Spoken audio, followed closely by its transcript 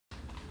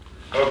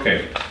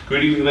Okay.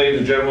 Good evening, ladies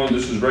and gentlemen.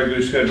 This is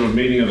regularly scheduled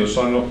meeting of the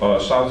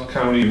South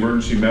County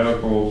Emergency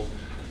Medical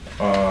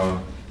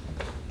Board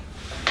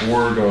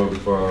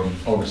of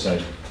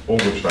Oversight.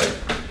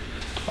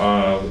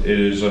 It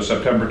is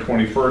September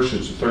 21st.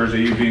 It's a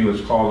Thursday evening. Let's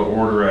call the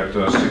order at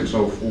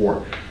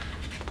 6:04.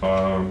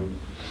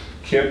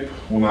 Kip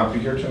will not be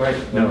here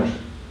tonight? No,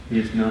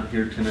 he is not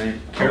here tonight.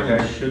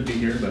 Carolyn should be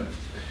here, but...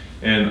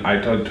 And I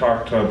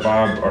talked to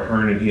Bob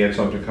Ahern, and he had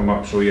something come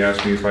up, so he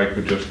asked me if I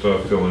could just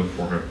fill in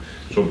for him.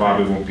 So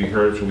Bobby won't be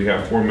here, so we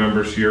have 4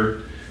 members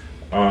here.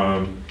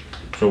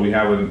 So we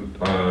haven't,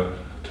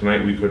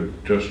 tonight we could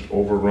just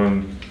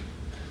overrun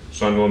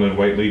Sunderland and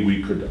Whiteley.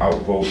 We could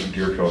outvote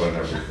Deerfield and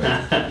everything.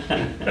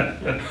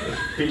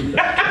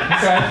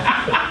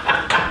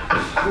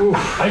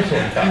 I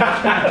can't.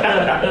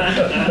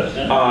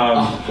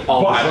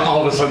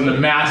 All of a sudden the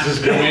masses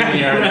come in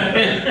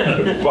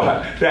here.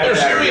 But They're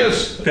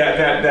serious.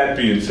 That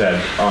being said,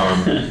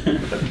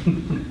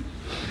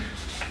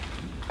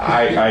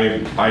 I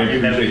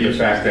appreciate the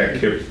fact that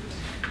Kip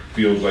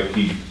feels like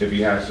if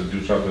he has to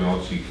do something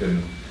else, he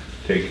can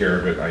take care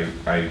of it.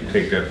 I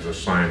take that as a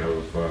sign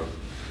of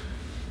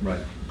Right.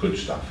 good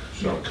stuff.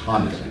 So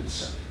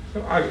Confidence.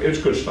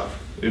 it's good stuff.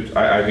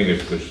 I think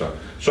it's good stuff.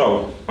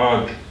 So,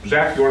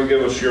 Zach, you want to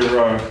give us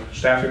your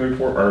staffing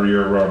report or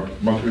your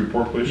monthly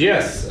report, please?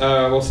 Yes,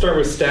 we'll start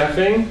with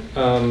staffing.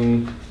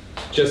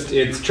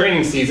 It's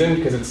training season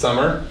because it's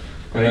summer,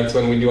 and that's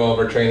when we do all of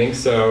our training.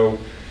 So,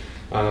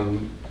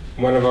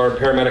 one of our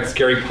paramedics,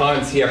 Gary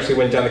Ponce, he actually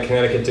went down to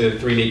Connecticut to a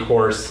 3-day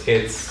course.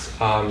 It's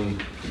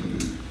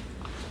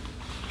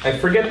I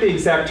forget the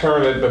exact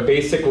term of it, but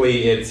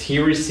basically he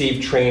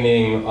received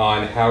training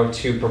on how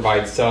to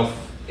provide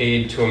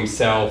self-aid to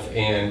himself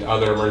and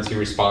other emergency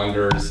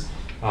responders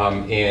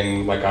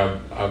in like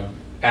a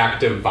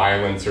act of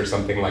violence or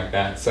something like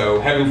that. So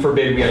heaven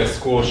forbid we had a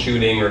school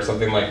shooting or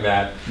something like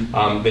that.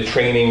 The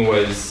training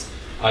was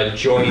a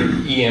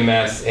joint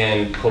EMS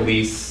and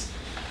police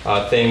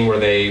thing where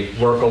they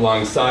work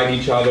alongside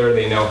each other.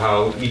 They know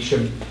how each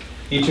of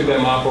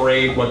them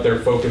operate, what their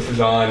focus is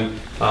on,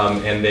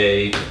 and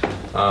they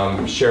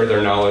share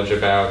their knowledge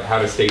about how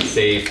to stay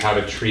safe, how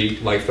to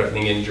treat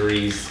life-threatening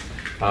injuries,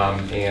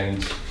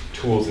 and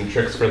tools and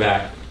tricks for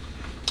that.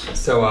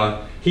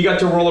 So he got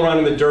to roll around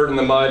in the dirt and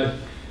the mud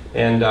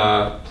and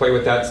play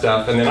with that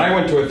stuff. And then I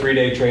went to a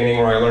 3-day training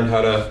where I learned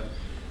how to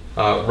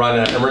run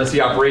an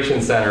emergency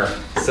operations center.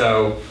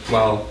 So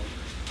while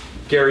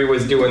Gary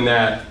was doing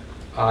that,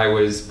 I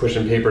was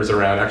pushing papers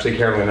around. Actually,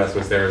 Carolyn S.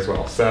 was there as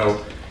well.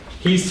 So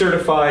he's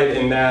certified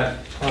in that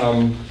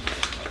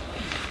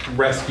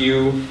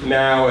rescue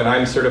now, and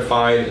I'm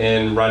certified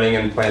in running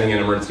and planning an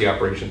emergency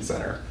operations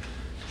center.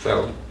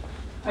 So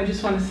I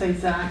just want to say,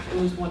 Zach, it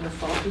was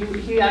wonderful.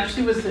 He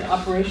actually was the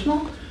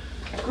operational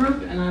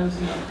group, and I was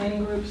in the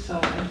planning group, so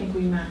I think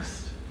we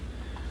maxed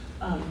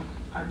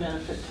our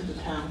benefit to the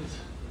towns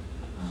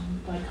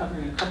by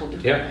covering a couple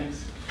different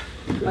things.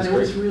 But it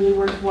was really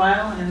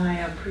worthwhile, and I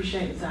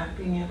appreciate Zach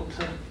being able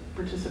to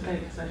participate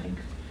because I think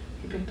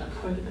he picked up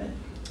quite a bit.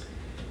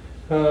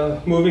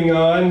 Moving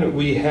on,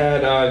 we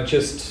had a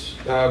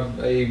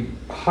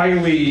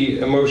highly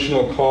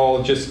emotional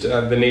call.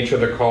 The nature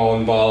of the call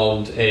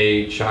involved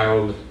a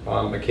child,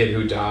 a kid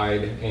who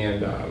died,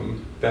 and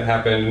that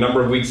happened a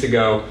number of weeks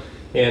ago.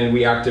 And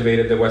we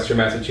activated the Western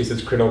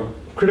Massachusetts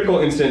Critical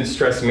Incident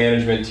Stress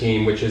Management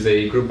Team, which is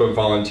a group of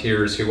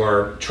volunteers who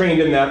are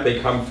trained in that. They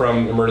come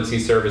from emergency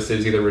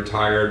services, either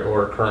retired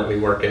or currently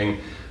working,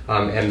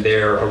 and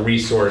they're a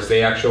resource.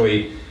 They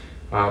actually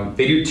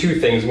they do 2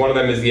 things. One of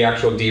them is the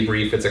actual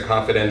debrief. It's a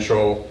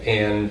confidential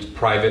and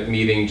private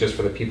meeting just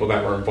for the people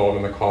that were involved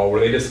in the call, where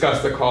they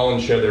discuss the call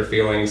and share their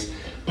feelings,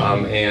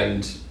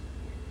 and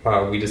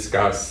we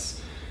discuss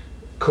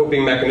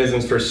coping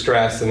mechanisms for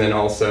stress, and then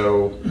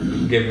also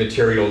give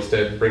materials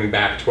to bring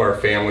back to our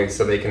families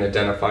so they can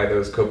identify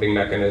those coping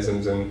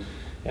mechanisms and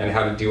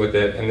how to deal with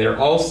it. And they're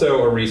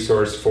also a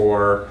resource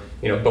for,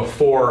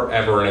 before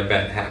ever an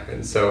event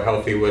happens, so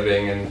healthy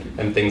living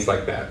and things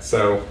like that.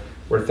 So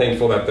we're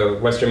thankful that the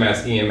Western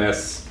Mass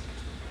EMS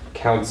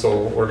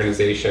Council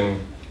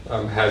organization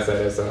has that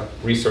as a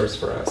resource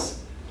for us.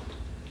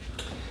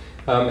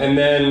 And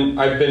then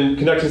I've been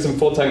conducting some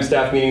full-time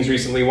staff meetings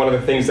recently. One of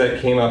the things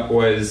that came up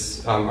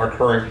was our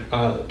current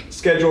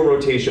schedule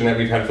rotation that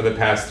we've had for the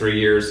past 3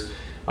 years.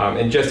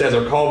 And just as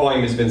our call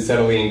volume has been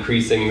steadily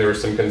increasing, there were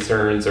some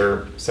concerns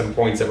or some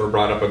points that were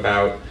brought up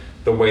about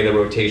the way the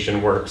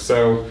rotation works.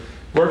 So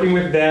working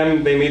with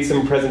them, they made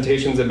some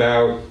presentations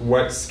about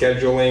what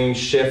scheduling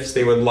shifts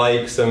they would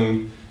like,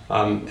 some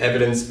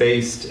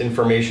evidence-based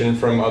information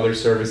from other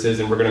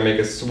services, and we're going to make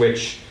a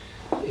switch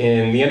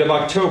in the end of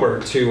October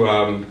to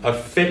a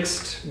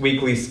fixed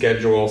weekly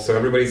schedule. So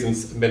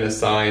everybody's been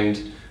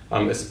assigned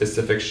a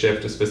specific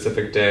shift, a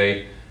specific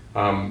day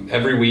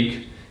every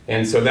week.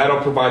 And so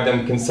that'll provide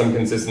them some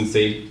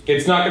consistency.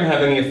 It's not going to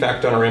have any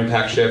effect on our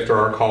impact shift or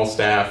our call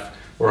staff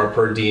or our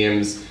per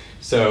diems.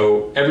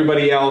 So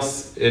everybody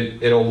else,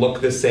 it'll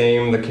look the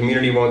same. The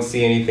community won't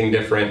see anything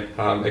different,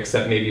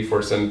 except maybe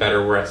for some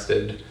better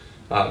rested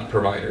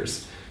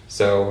providers.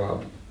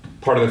 So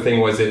part of the thing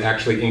was it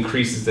actually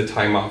increases the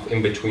time off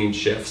in between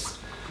shifts,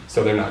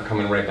 so they're not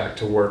coming right back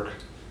to work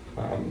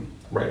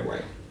right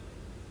away.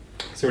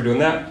 So we're doing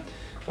that.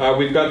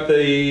 We've got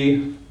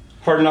the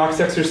Hard Knocks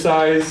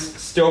exercise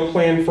still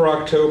planned for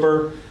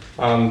October.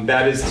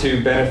 That is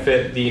to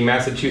benefit the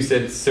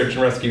Massachusetts Search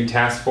and Rescue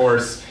Task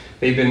Force.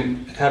 They've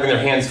been having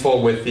their hands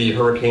full with the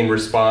hurricane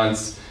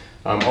response.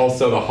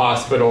 Also, the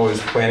hospital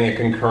is planning a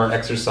concurrent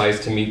exercise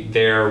to meet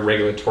their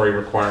regulatory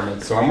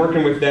requirements. So I'm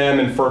working with them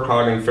and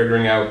FERCOG and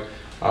figuring out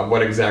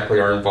what exactly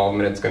our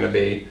involvement is going to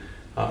be.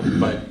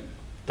 But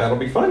that'll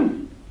be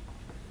fun.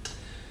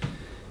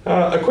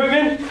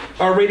 Equipment,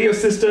 our radio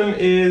system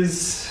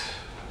is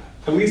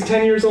at least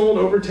 10 years old,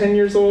 over 10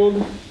 years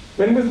old.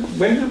 When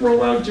did it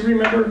roll out? Do you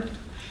remember?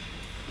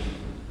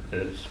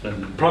 It's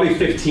been Probably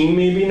 15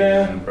 maybe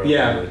now. Probably.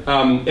 Yeah.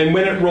 And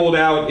when it rolled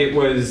out, it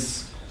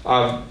was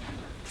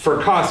for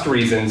cost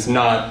reasons,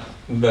 not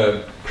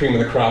the cream of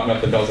the crop,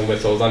 not the bells and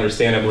whistles,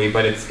 understandably,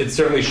 but it's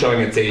certainly showing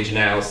its age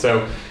now.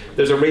 So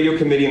there's a radio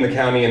committee in the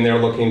county, and they're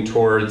looking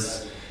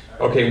towards,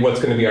 okay,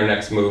 what's going to be our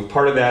next move?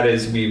 Part of that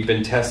is we've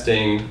been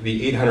testing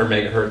the 800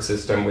 megahertz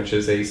system, which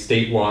is a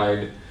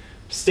statewide,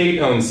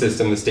 state-owned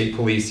system. The state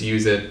police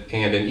use it,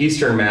 and in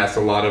Eastern Mass,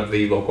 a lot of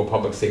the local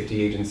public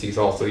safety agencies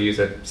also use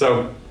it.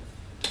 So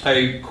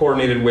I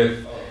coordinated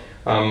with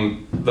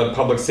the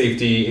public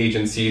safety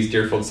agencies,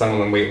 Deerfield,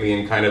 Sunderland, Whately,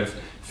 and kind of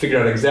figured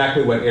out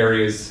exactly what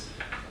areas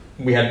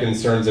we had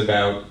concerns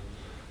about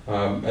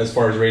as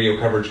far as radio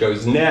coverage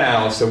goes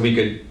now, so we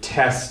could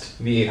test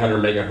the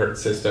 800 megahertz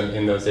system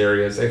in those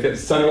areas. I think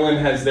Sunderland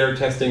has their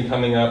testing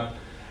coming up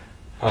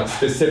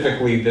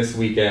specifically this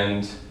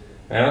weekend.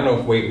 I don't know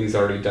if Whately's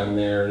already done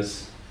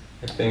theirs.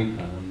 I think,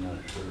 I'm not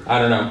sure. I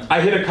don't know. I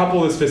hit a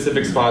couple of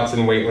specific spots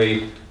in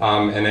Whately,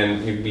 and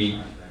then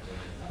we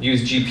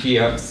used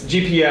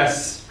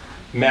GPS,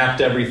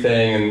 mapped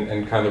everything,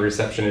 and kind of the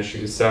reception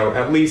issues. So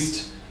at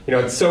least,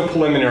 it's so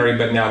preliminary,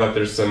 but now that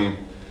there's some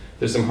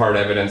hard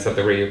evidence that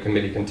the radio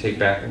committee can take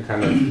back and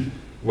kind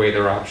of weigh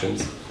their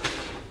options.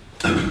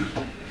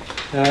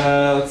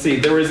 Let's see.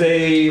 There was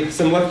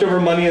some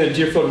leftover money in the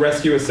Deerfield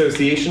Rescue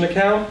Association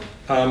account.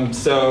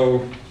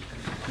 So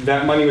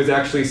that money was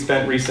actually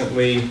spent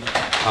recently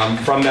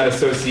from that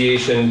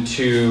association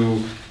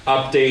to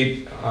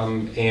update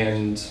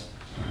and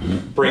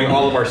bring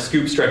all of our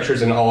scoop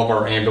stretchers and all of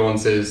our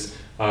ambulances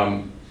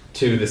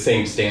to the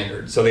same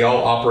standard. So they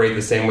all operate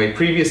the same way.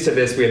 Previous to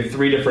this, we had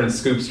 3 different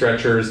scoop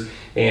stretchers,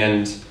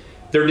 and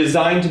they're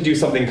designed to do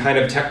something kind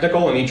of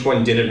technical, and each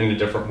one did it in a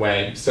different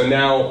way. So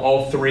now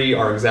all 3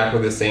 are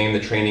exactly the same. The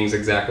training's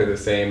exactly the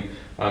same,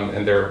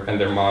 and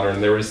they're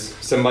modern. There was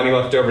some money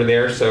left over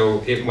there,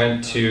 so it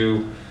went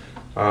to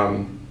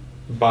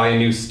buy a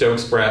new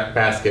Stokes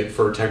basket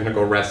for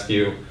technical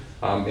rescue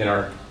in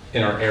our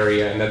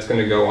area, and that's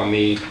going to go on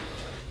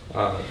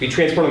be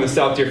transported on the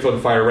South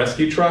Deerfield Fire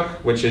Rescue Truck,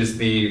 which is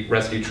the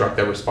rescue truck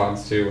that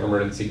responds to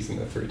emergencies in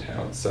the 3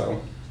 towns. So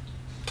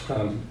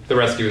the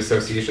Rescue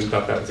Association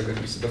thought that was a good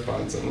use of the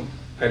funds, and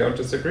I don't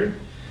disagree.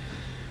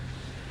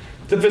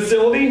 The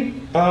facility,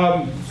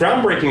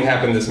 groundbreaking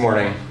happened this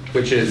morning,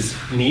 which is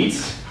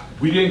neat.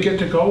 We didn't get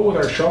to go with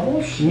our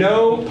shovels?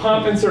 No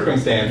pomp and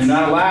circumstance. You're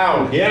not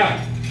allowed.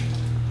 Yeah.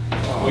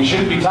 We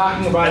shouldn't be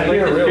talking about it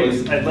here,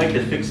 really. I'd like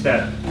to fix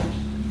that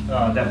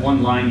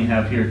one line you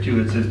have here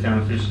too. It says town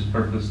officials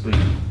purposely,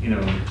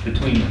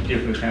 between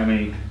Deerfield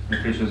County and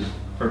officials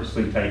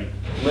purposely tight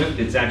lift.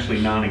 It's actually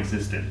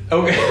non-existent.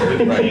 Okay. If we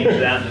can change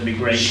that, that'd be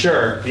great.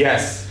 Sure,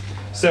 yes.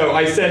 So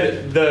I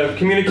said the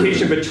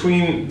communication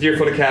between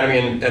Deerfield Academy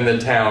and the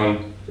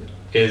town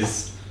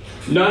is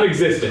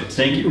non-existent.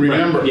 Thank you.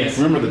 Remember, Right, yes.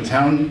 remember, the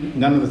town.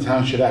 None of the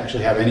town should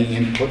actually have any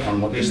input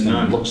on what this There's thing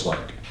none. looks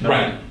like.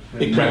 Right.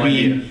 It No could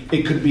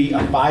idea. be a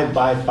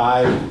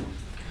 5x5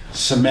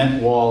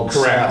 cement walled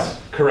Correct. cell.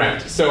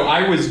 Correct. So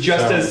I was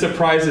just So- as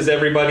surprised as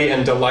everybody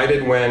and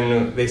delighted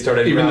when they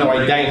started. Even though I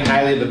groundbreaking. doubt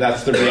highly that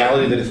that's the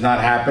reality, that it's not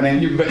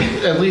happening, But-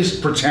 at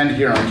least pretend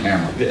here on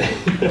camera.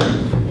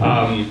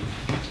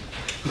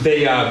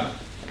 They, as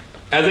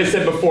I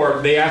said before,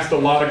 they asked a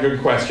lot of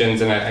good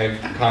questions, and I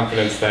have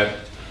confidence that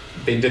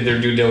they did their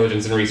due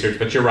diligence and research.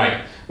 But you're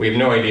right, we have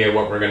no idea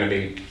what we're going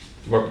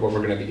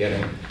to be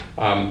getting.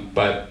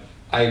 But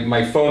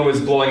my phone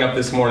was blowing up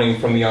this morning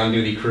from the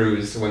on-duty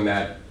crews when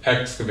that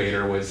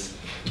excavator was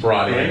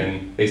brought in,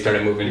 and they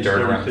started moving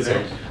dirt around.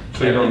 So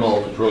So you don't know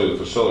if it's really the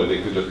facility,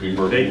 they could just be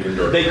moving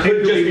dirt. they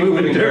could just be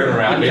moving dirt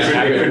around.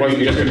 Yeah. It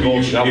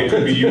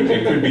could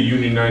be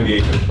Union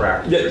 98 in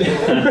practice.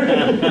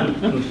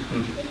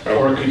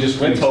 Or it could just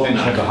be an Let's hope extension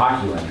not. of the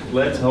hockey rink.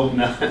 Let's hope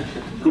not.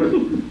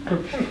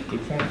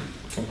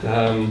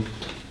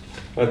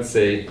 Let's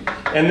see.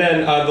 And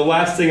then the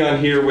last thing on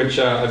here, which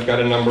I've got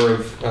a number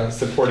of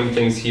supporting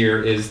things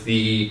here, is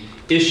the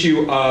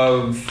issue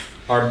of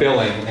our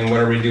billing and what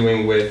are we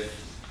doing with,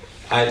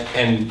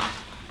 and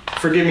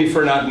forgive me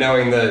for not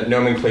knowing the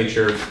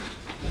nomenclature,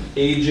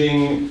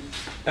 aging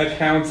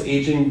accounts,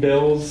 aging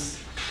bills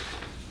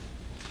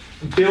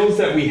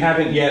that we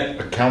haven't yet.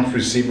 Accounts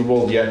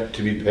receivable yet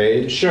to be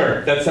paid.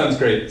 Sure, that sounds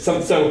great.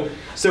 So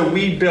So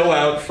we bill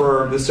out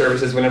for the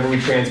services whenever we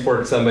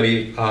transport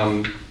somebody.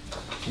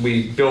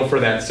 We bill for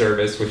that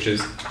service, which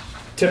is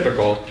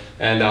typical.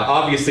 And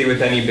obviously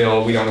with any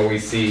bill, we don't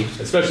always see,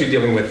 especially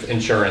dealing with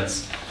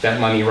insurance, that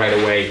money right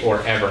away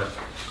or ever.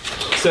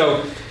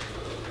 So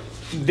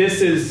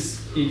this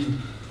is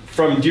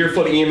from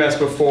Deerfield EMS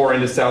before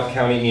into South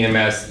County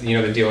EMS. You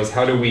know, the deal is,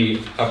 how do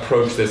we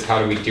approach this? How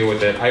do we deal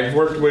with it? I've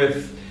worked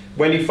with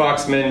Wendy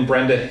Foxman,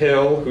 Brenda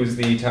Hill, who's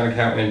the town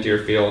accountant in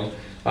Deerfield,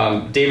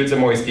 David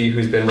Zamoyski,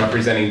 who's been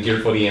representing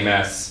Deerfield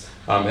EMS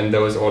in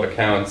those old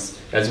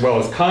accounts, as well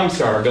as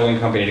Comstar, our billing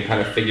company, to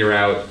kind of figure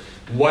out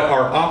what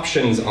our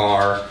options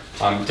are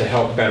to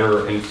help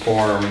better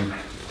inform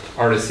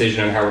our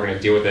decision on how we're going to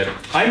deal with it.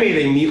 I made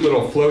a neat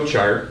little flow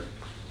chart,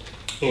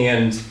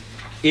 and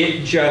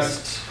it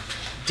just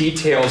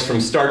details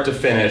from start to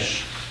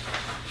finish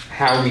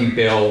how we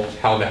bill,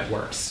 how that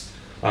works.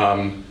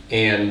 And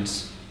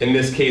in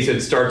this case,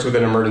 it starts with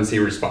an emergency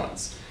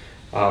response.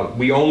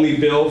 We only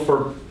bill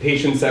for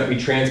patients that we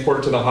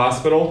transport to the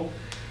hospital.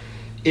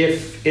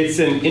 If it's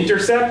an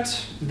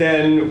intercept,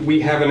 then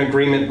we have an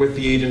agreement with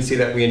the agency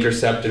that we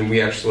intercept, and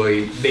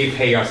they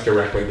pay us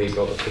directly, they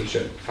bill the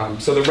patient.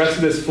 So the rest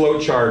of this flow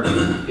chart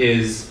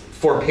is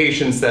for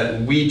patients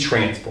that we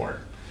transport.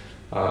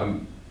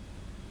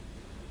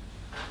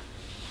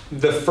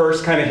 The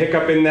first kind of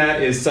hiccup in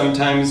that is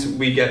sometimes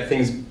we get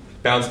things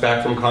bounced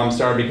back from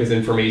Comstar because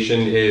information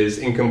is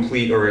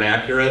incomplete or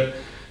inaccurate.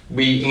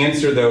 We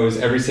answer those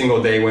every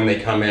single day when they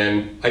come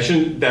in.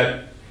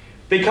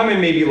 They come in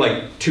maybe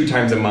like 2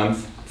 times a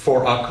month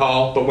for a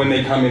call, but when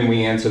they come in,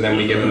 we answer them,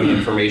 we give them the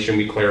information,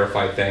 we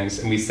clarify things,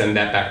 and we send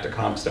that back to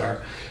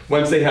Comstar.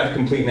 Once they have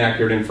complete and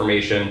accurate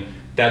information,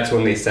 that's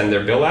when they send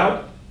their bill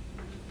out.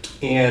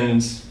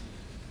 And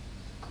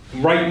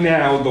right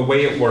now, the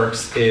way it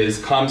works is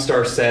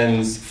Comstar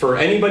sends, for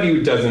anybody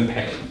who doesn't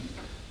pay,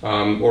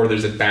 or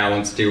there's a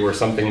balance due or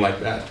something like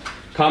that,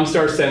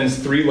 Comstar sends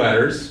 3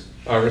 letters,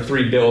 or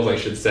 3 bills, I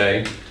should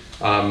say.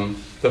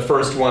 The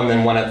first one,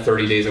 then one at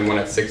 30 days and one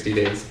at 60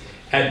 days.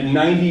 At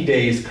 90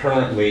 days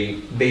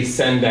currently, they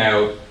send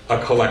out a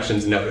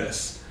collections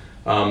notice.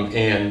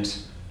 And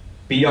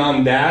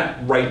beyond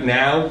that, right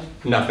now,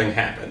 nothing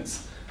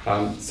happens.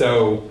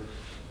 So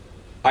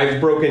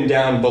I've broken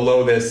down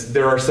below this,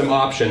 there are some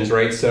options,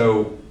 right?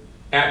 So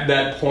at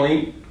that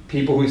point,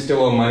 people who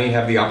still owe money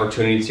have the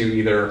opportunity to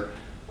either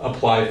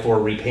apply for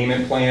a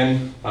repayment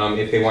plan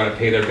if they want to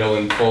pay their bill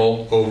in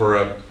full over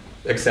an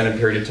extended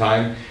period of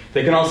time.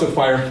 They can also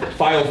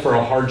file for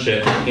a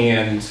hardship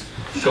and...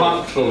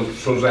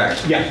 So Zach,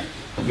 yeah.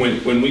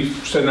 when we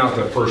send out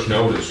the first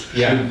notice,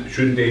 Yeah.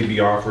 shouldn't they be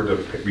offered a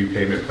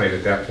repayment plan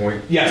at that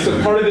point? Yeah,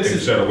 so part of this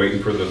Instead of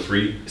waiting for the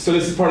 3? So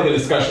this is part of the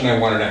discussion I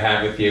wanted to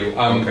have with you.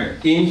 Okay.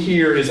 In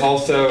here is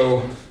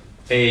also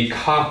a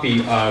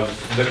copy of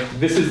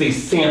this is a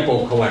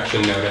sample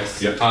collection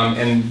notice. Yep.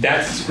 And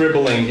that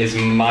scribbling is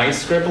my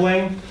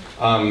scribbling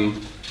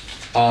on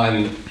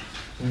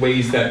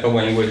ways that the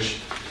language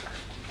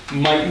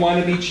might want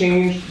to be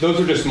changed. Those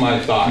are just my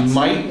thoughts.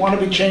 Might want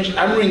to be changed.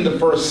 I'm reading the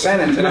first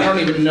sentence, and I don't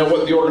even know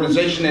what the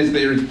organization is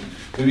that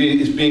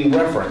is being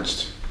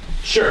referenced.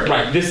 Sure,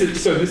 right. This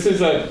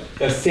is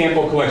a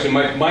sample collection.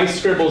 My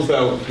scribbles,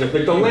 though,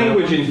 the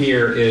language in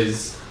here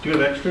is... Do you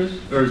have extras,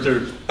 or is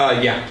there?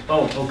 Yeah.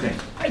 Oh, okay.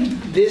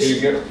 This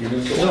is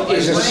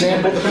a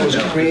sample that was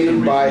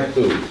created by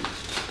who?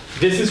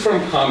 This is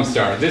from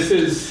Comstar. Does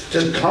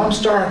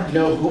Comstar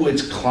know who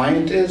its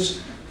client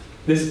is?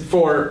 This is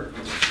for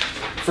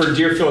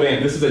Deerfield.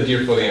 This is a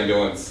Deerfield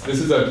ambulance. This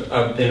is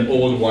an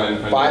old one.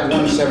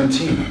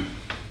 5117.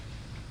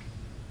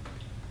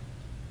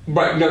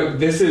 Right. No.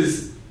 This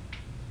is.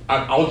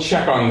 I'll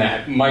check on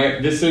that.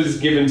 This is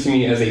given to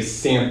me as a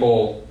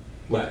sample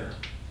letter.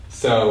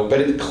 So. But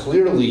it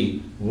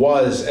clearly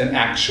was an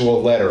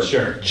actual letter.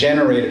 Sure.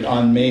 Generated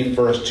on May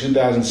 1st,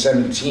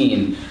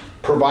 2017,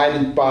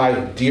 provided by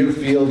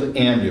Deerfield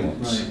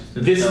Ambulance. Right.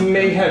 This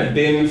may have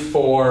been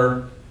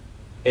for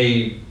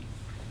a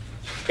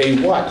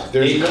what?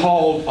 a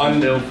call on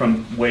Bill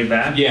from way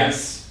back?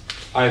 Yes,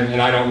 and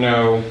I don't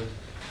know.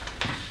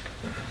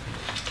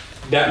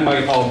 That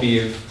might all be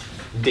a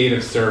date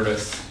of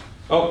service.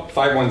 Oh,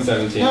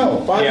 5117.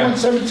 No,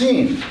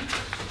 5117. Yeah.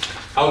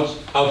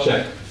 I'll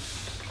check.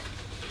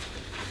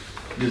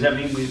 Does that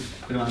mean we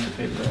don't have to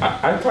pay for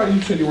that? I thought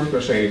you said you weren't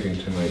going to say anything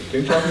tonight.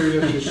 Didn't you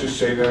hear you just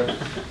say that?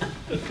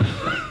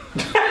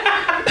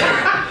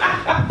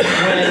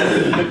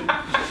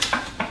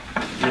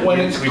 When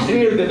it's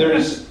clear that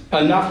there's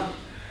enough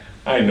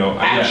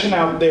action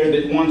out there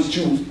that wants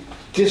to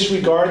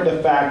disregard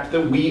the fact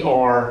that we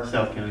are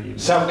South County.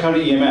 South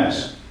County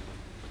EMS.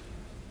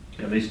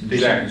 Yeah, they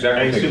Zach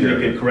I will take assume care they of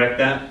could it. correct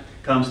that,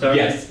 Comstar?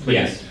 Yes, Please.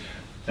 yes.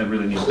 That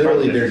really needs.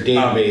 Clearly their corrected.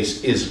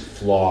 database is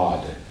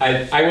flawed.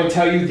 I will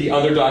tell you the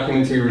other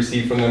documents we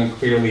received from them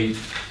clearly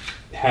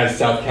has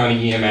South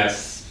County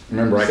EMS.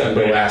 Remember, I can go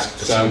separated. ask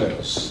to see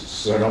those,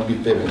 so don't be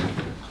fibbing.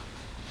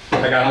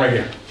 I got them right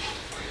here.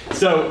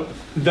 So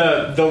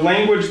the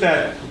language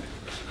that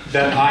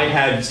I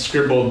had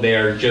scribbled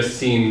there just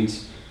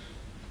seemed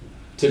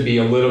to be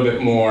a little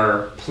bit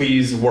more,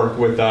 please work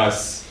with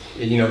us.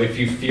 You know, if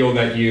you feel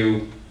that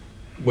you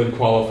would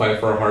qualify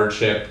for a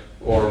hardship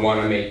or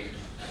want to make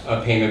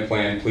a payment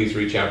plan, please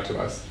reach out to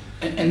us.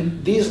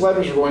 And these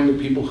letters are going to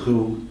people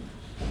who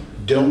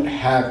don't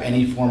have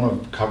any form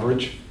of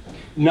coverage?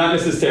 Not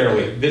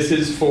necessarily. This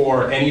is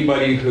for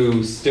anybody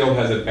who still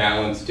has a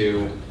balance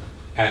due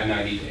at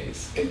 90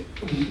 days.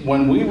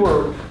 When we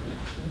were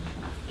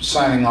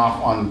signing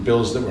off on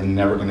bills that were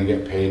never going to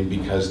get paid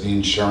because the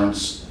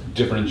insurance,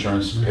 different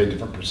insurance paid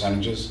different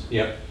percentages,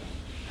 Yep.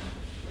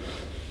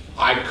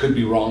 I could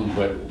be wrong,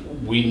 but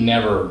we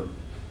never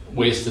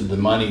wasted the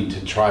money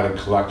to try to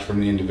collect from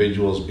the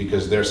individuals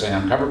because they're saying,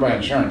 I'm covered by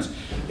insurance.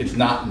 It's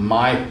not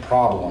my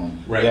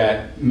problem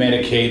that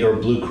Medicaid or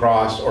Blue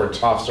Cross or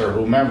Tufts or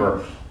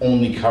whomever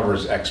only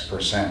covers X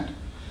percent.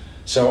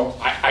 So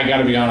I got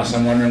to be honest,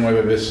 I'm wondering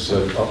whether this is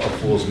a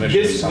fool's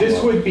mission.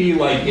 This would be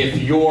like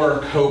if your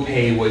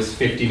copay was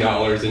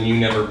 $50 and you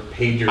never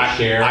paid your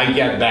share. I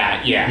get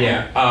that, yeah.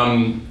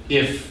 Yeah.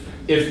 If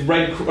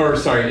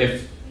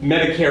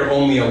Medicare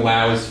only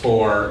allows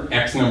for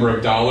X number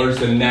of dollars,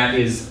 then that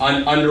is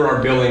under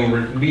our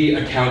billing. We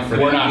account for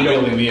that. We're not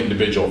billing the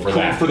individual for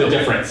that. For the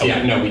difference. Okay.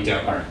 Yeah. No, we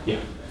don't. All right.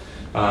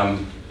 Yeah.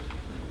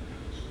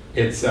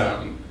 It's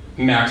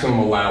maximum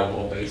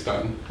allowable based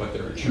on what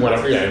their insurance.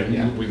 Whatever. is.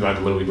 Yeah. We'd love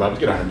to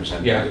get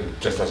 100%. Yeah. It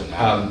just doesn't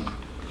matter.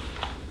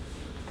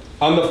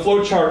 On the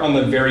flow chart on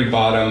the very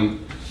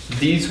bottom,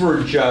 these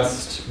were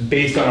just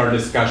based on our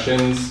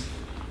discussions,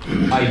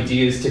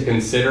 ideas to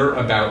consider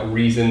about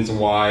reasons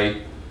why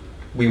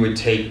we would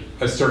take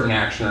a certain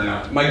action or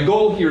not. My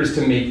goal here is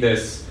to make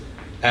this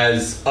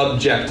as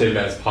objective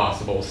as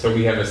possible, so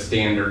we have a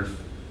standard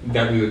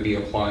that we would be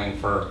applying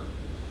for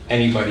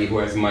anybody who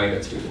has money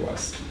that's due to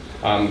us.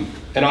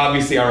 And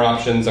obviously our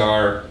options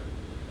are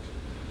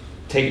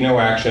take no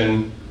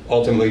action,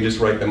 ultimately just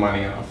write the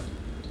money off,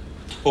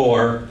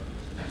 or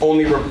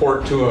only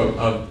report to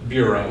a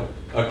bureau,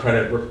 a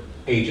credit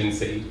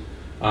agency,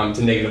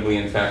 to negatively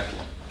impact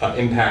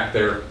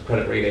their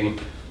credit rating,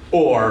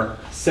 or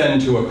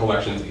send to a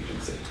collections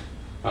agency,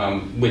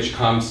 which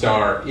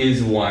ComStar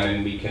is one,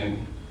 and we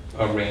can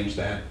arrange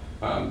that.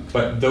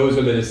 But those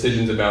are the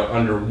decisions about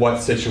under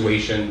what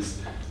situations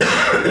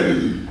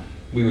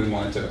we would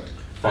want to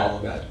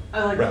follow that.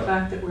 I like the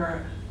fact that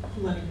we're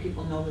letting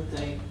people know that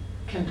they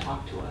can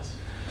talk to us.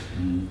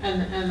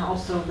 And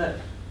also that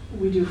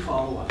we do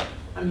follow up.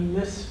 I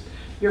mean,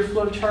 your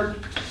flow chart,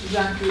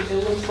 exactly,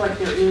 it looks like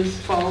there is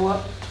follow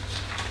up.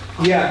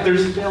 Yeah,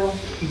 there's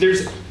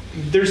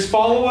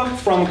follow-up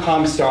from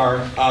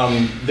ComStar.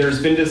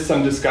 There's been just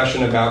some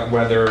discussion about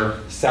whether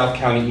South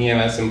County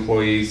EMS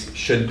employees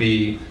should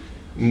be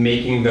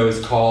making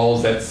those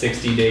calls at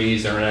 60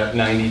 days or at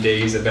 90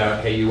 days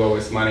about, hey, you owe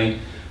us money.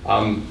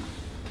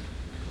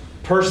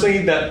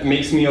 Personally, that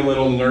makes me a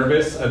little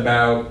nervous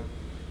about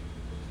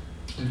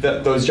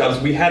those jobs.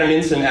 We had an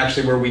incident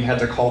actually where we had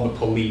to call the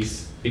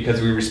police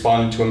because we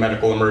responded to a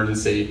medical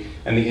emergency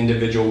and the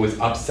individual was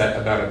upset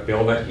about a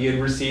bill that he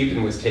had received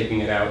and was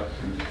taking it out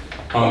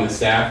on the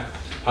staff.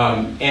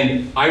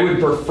 And I would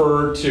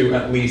prefer to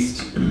at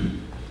least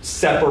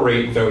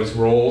separate those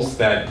roles,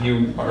 that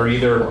you are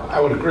either... I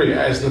would agree.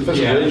 As the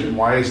fiscal agent,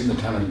 why isn't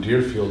the town of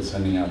Deerfield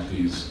sending out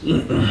these?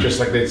 Just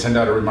like they'd send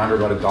out a reminder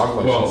about a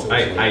dog license. Well,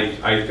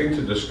 I think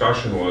the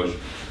discussion was,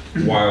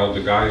 while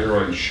the guys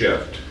are on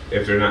shift,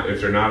 if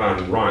they're not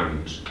on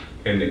runs,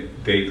 and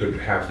they could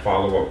have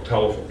follow-up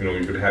telephone,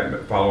 you could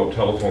have follow-up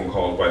telephone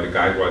calls by the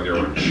guys while they're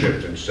on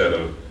shift instead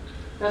of...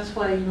 That's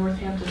why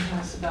Northampton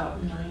has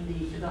about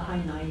 90, the high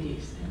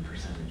 90s in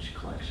percentage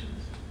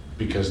collections.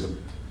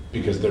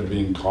 Because they're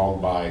being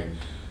called by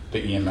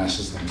the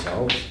EMSs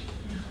themselves?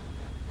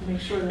 Make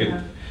sure they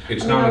have...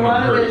 It's not an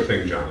unheard of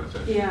thing,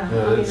 Jonathan.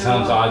 Yeah. It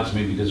sounds odd to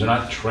me because they're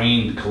not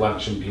trained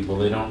collection people.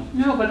 They don't...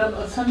 No,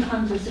 but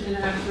sometimes it's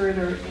inaccurate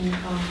or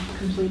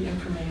incomplete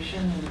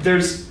information.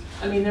 There's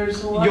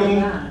a lot of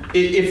that.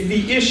 If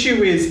the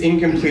issue is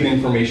incomplete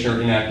information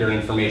or inaccurate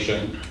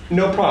information,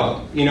 no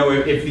problem.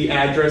 If the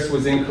address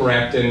was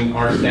incorrect and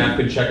our staff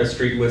could check a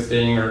street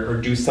listing or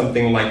do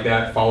something like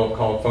that, follow-up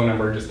call, phone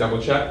number, just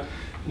double check,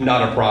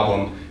 not a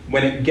problem.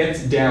 When it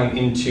gets down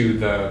into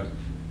the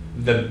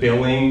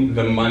billing,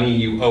 the money,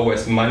 you owe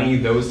us money,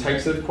 those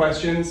types of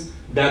questions,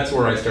 that's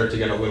where I start to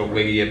get a little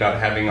wiggy about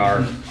having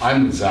our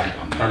Zach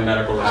on that. Our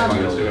medical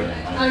responders do it.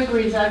 I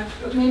agree, Zach.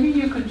 Maybe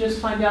you could just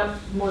find out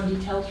more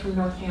details from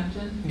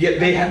Northampton.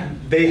 Yeah,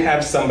 they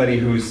have somebody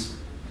whose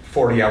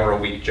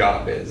 40-hour-a-week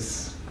job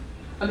is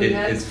focusing on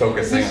that stuff.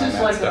 Is this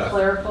like a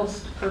clerical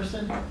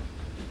person?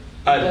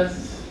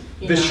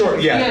 We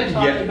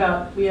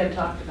had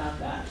talked about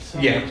that. So.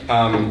 Yeah.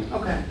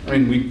 Okay. I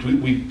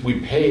mean, we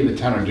pay the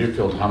town of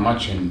Deerfield how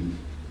much in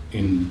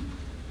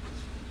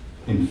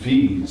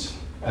fees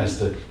as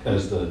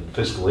the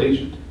fiscal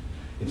agent.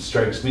 It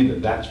strikes me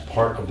that that's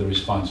part of the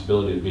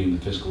responsibility of being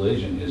the fiscal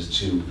agent, is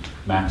to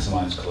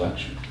maximize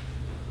collection.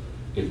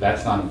 If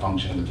that's not a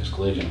function of the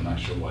fiscal agent, I'm not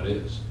sure what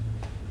is.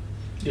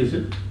 Is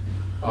it?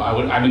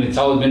 I mean, it's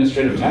all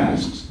administrative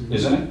tasks,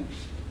 isn't it?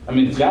 I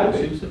mean, it's got to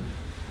be.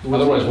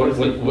 Otherwise, what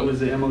What was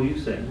the MOU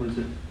saying? Was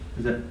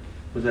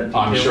that?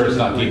 I'm sure it's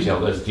not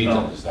detailed? detailed, as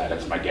detailed as that,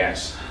 that's my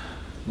guess.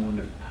 I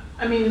wonder.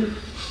 I mean,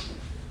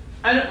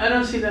 I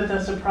don't see that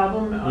that's a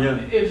problem. Yeah.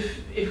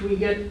 If we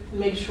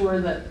make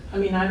sure that, I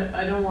mean,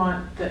 I don't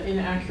want the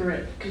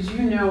inaccurate, because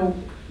you know,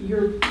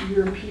 your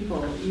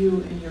people,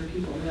 you and your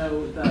people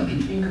know the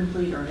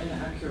incomplete or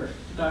inaccurate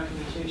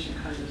documentation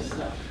kind of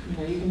stuff. You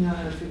know, you can know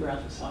how to figure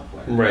out the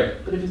software. Right.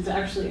 But if it's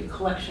actually a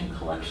collection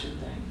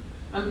thing,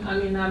 I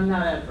mean, I'm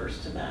not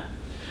adverse to that.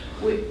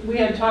 We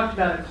had talked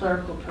about a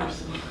clerical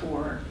person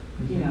for,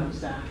 you know,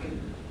 Zach,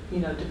 and, you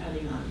know,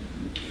 depending on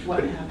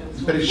what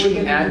happens. But it We're shouldn't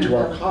getting add to into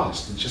our the-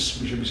 cost, it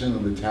just, we should be saying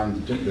that the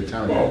town.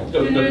 Well, No,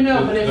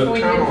 but if the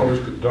we town did-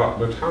 always,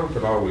 the town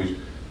could always,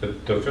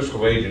 the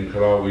fiscal agent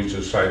could always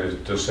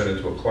decide to send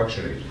it to a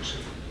collection agency.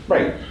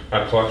 Right,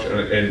 A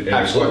collection,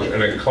 Absolutely.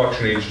 and a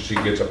collection agency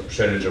gets a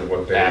percentage of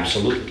what they.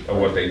 Absolutely. Of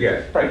what they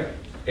get. right.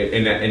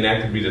 And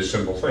that could be the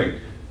simple thing.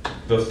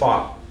 The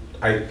thought,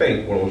 I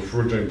think, when it was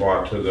originally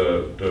brought to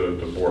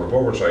the Board of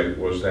Oversight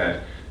was that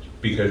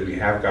because we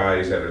have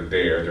guys that are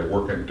there, they're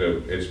working,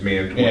 it's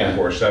manned Yeah.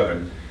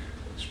 24/7,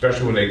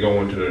 especially when they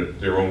go into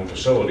their own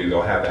facility,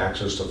 they'll have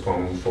access to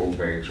phone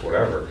banks,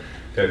 whatever,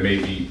 that it may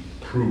be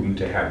prudent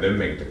to have them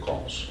make the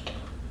calls.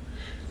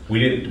 We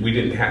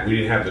didn't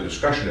have the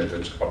discussion if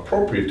it's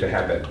appropriate to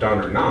have that done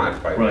or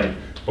not by them. Right.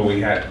 But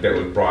we had, that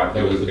was brought,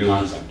 That was the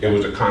concept. it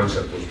was a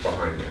concept was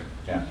behind that.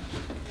 Yeah.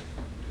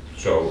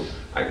 So,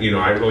 I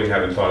really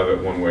haven't thought of it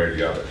one way or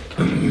the other.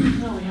 No,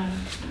 we haven't.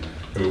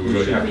 We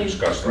really haven't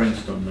discussed that.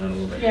 Brainstorm that a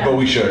little bit. Yeah. But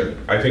we should.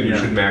 I think we Yeah.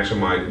 should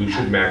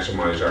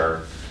maximize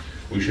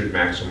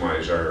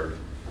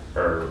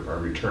our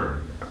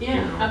return. you Yeah,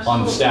 know. absolutely.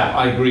 On the staff,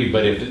 I agree,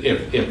 but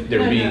if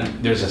Yeah.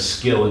 there's a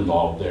skill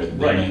involved there,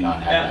 they may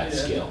not have that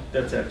Yeah, skill.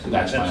 That's absolutely.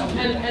 That's my own.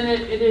 And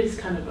it is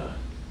kind of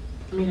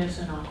it's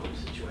an awkward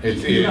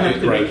situation. You have to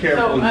be Right.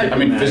 careful. So, and I I mean,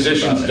 diplomatic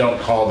physicians about it. don't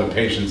call the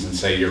patients and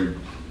say you're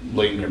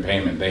late in your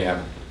payment, they have,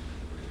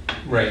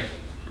 Right.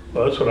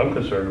 Well, that's what I'm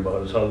concerned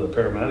about, is how the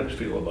paramedics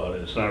feel about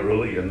it. It's not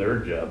really in their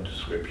job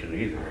description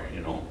either,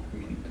 you know? I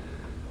mean,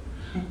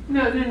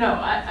 No,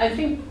 I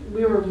think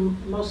we were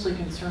mostly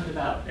concerned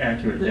about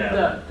Accurate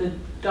data. the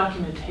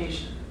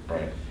documentation.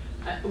 right.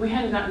 We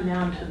hadn't gotten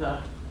down to the,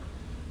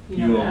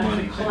 You the owe actual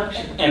money.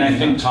 collection. And I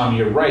think, Tom,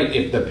 you're right,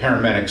 if the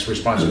paramedic's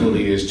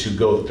responsibility is to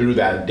go through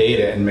that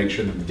data and make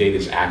sure that the data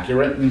is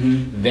accurate,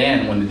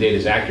 then when the data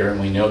is accurate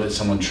and we know that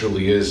someone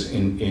truly is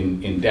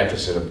in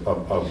deficit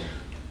of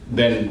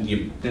then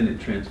Then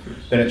it transfers.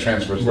 it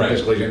transfers to the Right.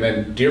 fiscal agent,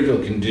 and then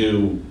Deerfield can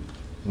do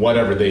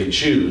whatever they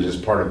choose as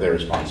part of their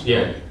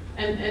responsibility.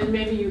 And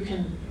maybe you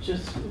can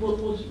just,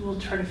 we'll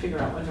try to figure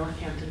out what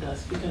Northampton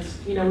does, because,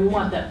 we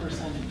want that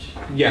percentage.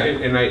 Yeah.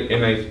 And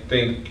I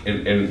think,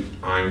 and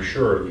I'm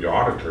sure the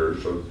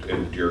auditors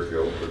in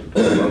Deerfield,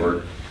 or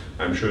whoever,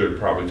 I'm sure they're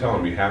probably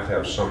telling me you have to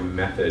have some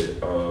method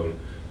of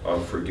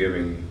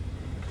forgiving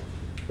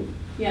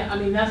Yeah, I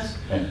mean, that's.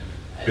 Yeah.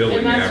 billing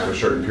and that's after a what-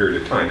 certain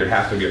period of time. There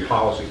has to be a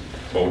policy.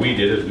 What we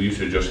did is we used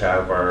to just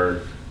have our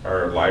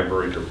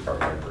library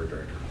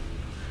director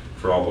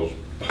for all those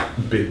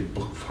big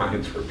book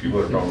fines for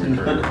people that don't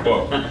return their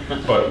book.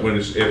 But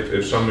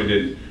if somebody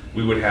did,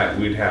 we'd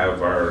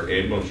have our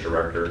ambulance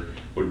director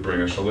would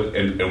bring us a list,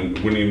 and it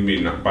wouldn't even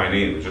be by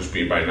name, it would just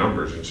be by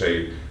numbers, and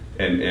say,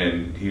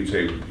 and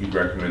he'd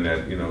recommend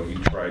that, he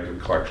tried the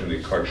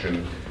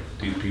collection,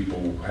 these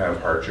people have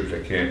hardships,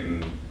 they can't,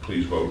 and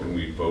please vote, and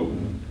we'd vote,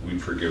 and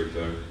we'd forgive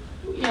the.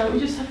 Yeah, we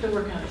just have to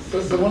work out a But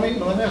system. let me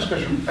ask a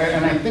question,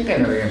 and I think I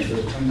know the answer to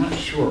this, I'm not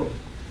sure.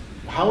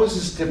 How is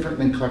this different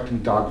than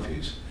collecting dog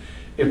fees?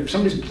 If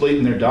somebody's late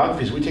in their dog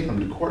fees, we take them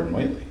to court in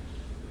Whately.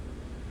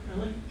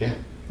 Really? Yeah,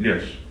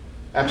 Yes.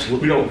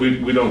 absolutely.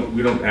 We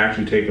don't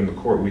actually take them to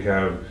court. We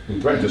have We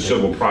threaten the to.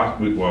 civil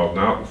process. Well,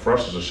 now for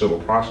us, it's a civil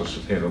process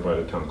that's handled by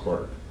the town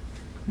clerk.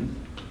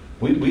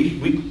 We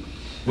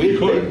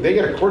could. they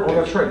get a court Oh,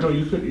 that's date. right. No,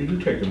 you do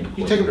take them to court.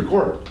 You take them to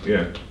court,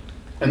 Yeah.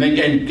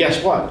 and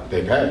guess what?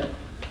 They pay.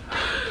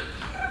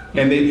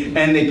 And they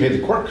pay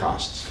the court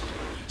costs.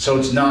 So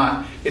it's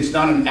not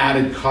an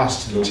added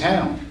cost to the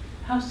town.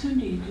 How soon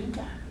do you do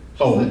that?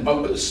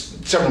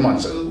 Several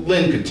months.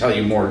 Lynn could tell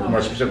you more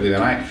specifically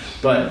than I.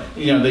 But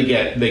they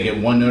get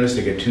one notice,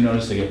 they get two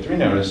notice, they get three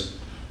notice.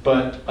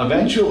 But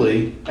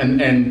eventually,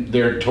 and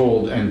they're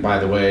told. And by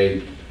the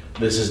way,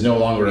 this is no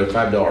longer a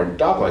 $5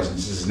 dog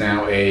license. This is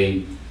now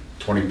a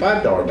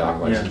 $25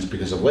 dog license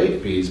because of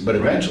late fees. But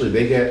eventually,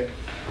 they get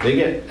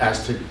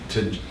asked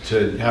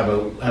to have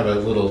a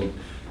little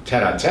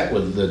tete-a-tete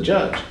with the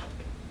judge.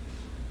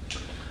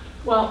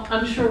 Well,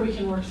 I'm sure we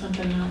can work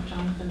something out,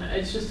 Jonathan.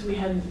 It's just we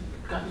hadn't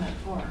gotten that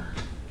far.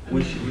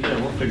 We'll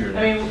figure it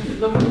out. I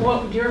mean,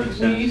 what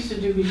we used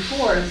to do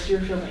before is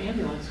Deerfield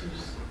Ambulance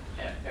was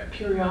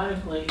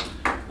periodically,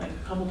 like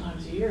a couple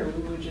times a year,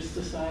 we would just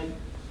decide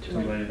to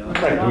Write it off.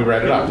 Right, we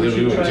write it up. We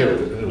should try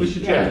do- We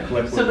should try yeah. to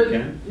collect So, what we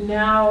but can.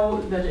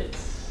 now that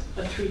it's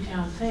a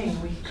 3-town thing,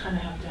 we kind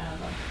of have to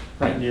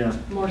have Yeah.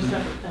 a more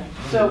separate thing.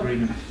 So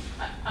Agreement.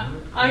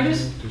 I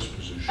just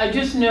Disposition. I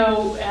just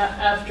know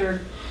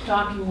after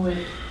talking with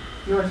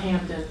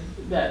Northampton,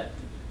 that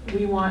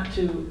we want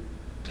to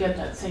get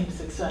that same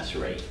success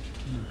rate,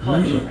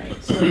 collection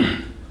rate. So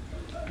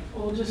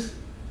we'll just,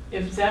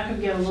 if Zach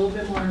could get a little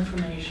bit more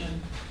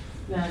information,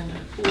 then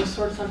we'll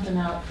sort something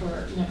out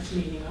for next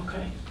meeting,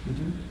 okay?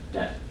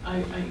 That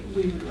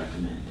we would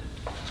recommend.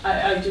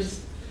 I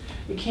just,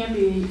 it can't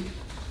be,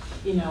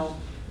 you know,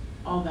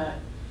 all that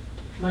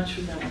much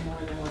for them or more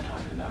than we're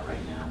talking about right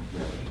now,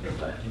 really,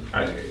 but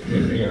I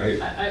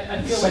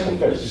feel like we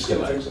can just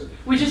do it.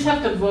 We just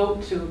have to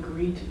vote to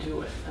agree to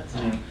do it, that's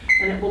all. And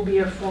it will be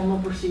a formal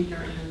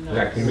procedure in the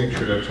Zach, can you make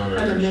sure that's on our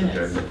Under next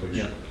minutes. agenda, please?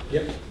 Yeah.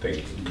 Yep. Thank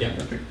you. Yeah.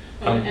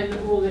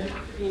 And we'll, you know,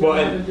 Well,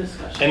 have a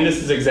discussion. And this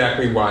is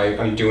exactly why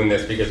I'm doing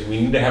this, because we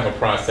need to have a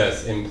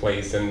process in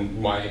place,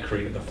 and why I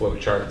created the flow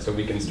chart, so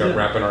we can start Yeah.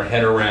 wrapping our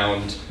head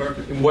around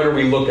Perfect. what are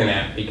we looking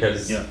at,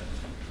 because Yeah.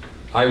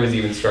 I was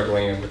even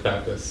struggling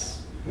without this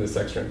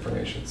extra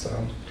information. So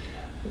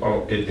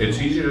Well,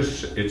 it's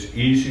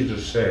easy to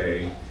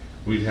say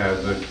we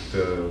have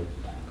the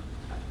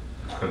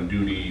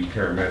on-duty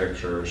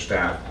paramedics or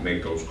staff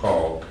make those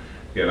calls.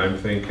 Yet I'm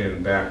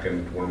thinking back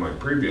in one of my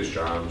previous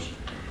jobs,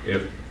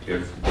 if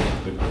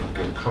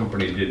the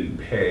company didn't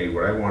pay,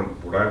 would I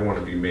want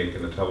to be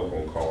making the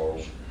telephone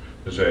calls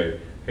to say,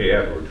 hey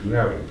Edward, you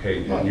haven't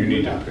paid, No, you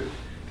need to pay.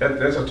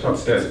 That's a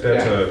tough. That's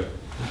a.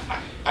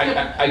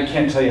 I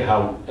can't tell you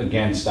how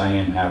against I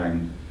am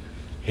having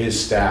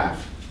his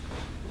staff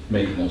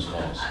making those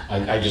calls.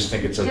 I just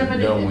think it's a Yeah, but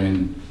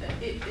no-win.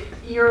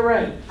 You're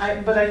right,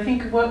 but I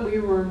think what we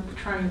were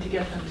trying to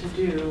get them to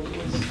do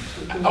was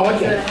Oh, I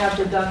get it. to have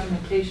the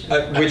documentation.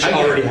 which I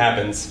get already it.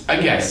 happens. I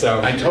get it.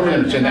 So I totally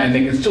understand that, and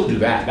they can still do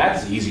that.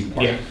 That's the easy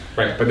part. Yeah,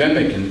 right. But then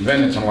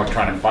it's an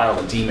electronic file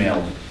that's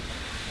emailed,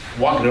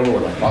 walk it over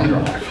with a thumb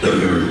drive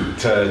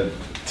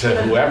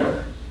to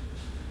whoever.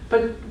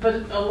 But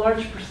a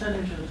large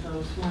percentage of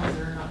those ones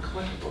that are not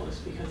collectible is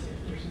because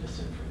there's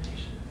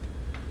misinformation.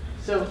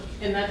 So,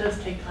 and that does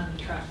take time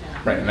to track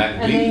down. Right,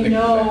 And they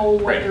know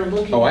what right. they're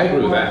looking for. Oh, I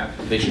agree with that.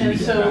 They should be And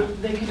doing so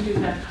that. they can do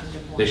that kind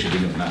of work. They should be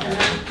doing that. And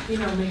that, you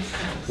know, makes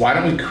sense. Why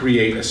don't we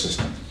create a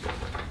system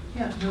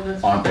Yeah, no,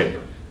 that's. on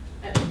paper?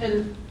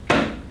 And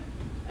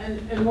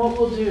what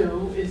we'll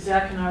do is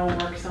Zach and I will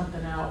work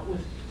something out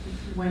with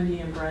Wendy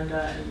and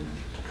Brenda and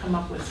come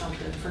up with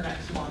something for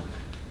next month.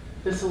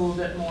 This is a little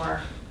bit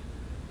more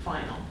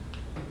final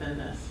than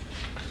this.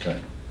 Okay.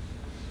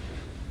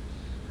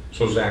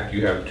 So Zach,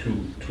 you have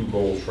two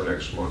goals for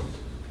next month,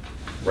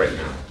 right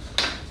now.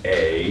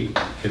 A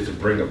is to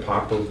bring a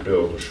pop-up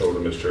bill to show to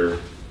Mr.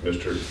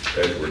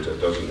 Edwards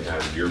that doesn't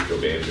have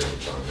Deerfield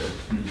ambulance on it.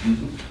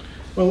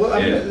 Well, I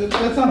mean, Yeah.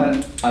 that's not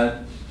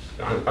an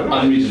I'm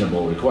not,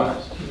 unreasonable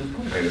request.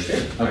 I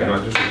understand. Okay. I'm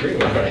not disagreeing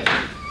with Okay.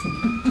 that.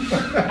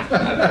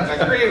 I'm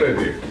not agreeing with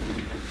you.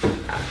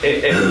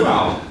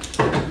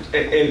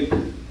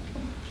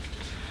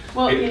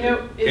 Well, you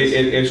know,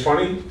 It's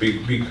funny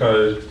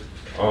because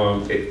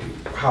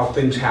how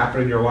things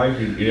happen in your life,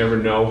 you never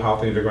know how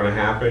things are going to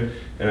happen.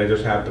 And I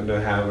just happened to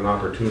have an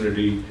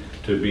opportunity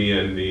to be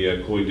in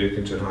the Chloe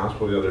Dickinson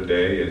Hospital the other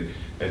day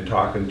and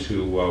talking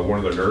to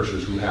one of the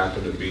nurses who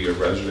happened to be a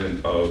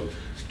resident of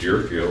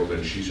Deerfield,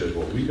 and she says,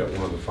 well, we got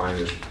one of the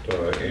finest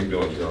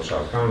ambulances,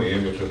 South County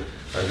ambulances.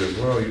 I said,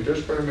 well, you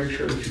just better make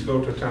sure that you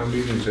go to town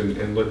meetings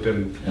and let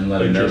them, And let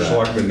them know your that.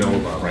 selectmen know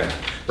about Right. that.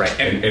 Right.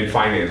 And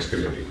finance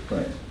committee,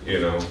 Right.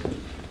 you know.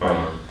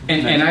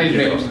 And I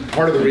admit,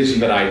 part of the reason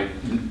that I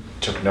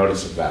took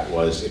notice of that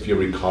was, if you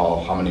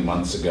recall how many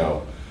months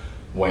ago,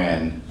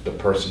 when the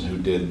person who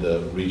did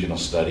the regional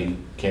study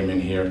came in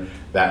here,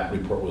 that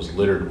report was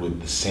littered with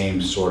the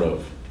same sort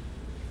of,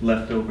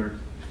 Leftover.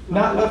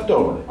 not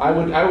leftover. I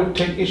would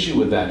take issue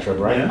with that,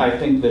 Trevor. Yeah? I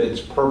think that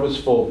it's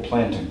purposeful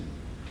planting.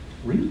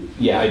 Really?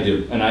 Yeah, I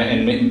do.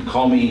 And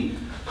call me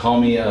I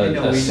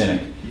know a we-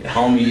 cynic. yeah.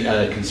 Call me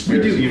a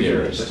conspiracy usually,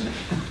 theorist.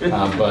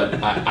 But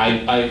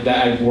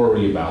I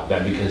worry about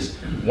that, because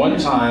one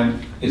time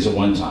is a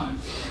one time.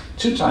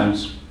 2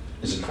 times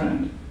is a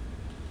trend.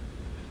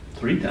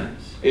 3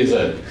 times. Is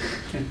a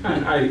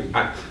I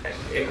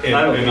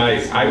don't think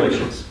it's would,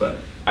 malicious, but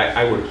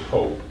I would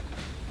hope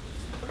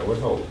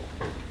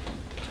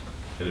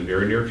in the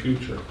very near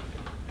future,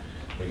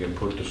 we can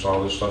put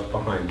all this stuff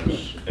behind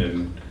us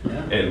and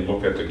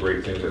look at the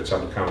great things that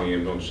Suffolk County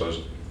Ambulance does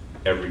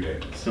every day.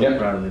 so Yep.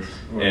 proud of this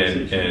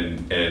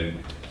organization.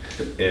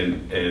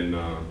 And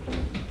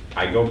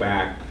I go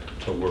back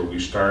to where we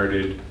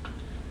started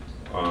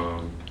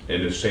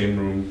in the same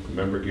room,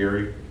 remember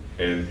Gary?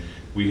 And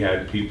we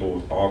had people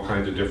with all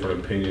kinds of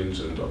different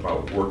opinions and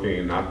about working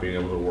and not being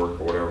able to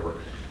work or whatever.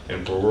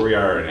 And for where we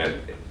are in that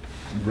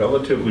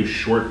relatively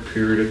short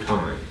period of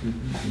time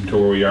to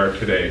where we are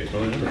today,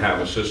 to have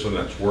a system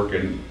that's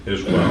working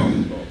as well,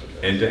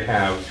 and to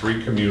have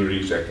 3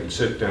 communities that can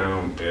sit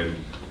down and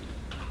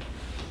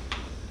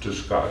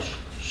discuss,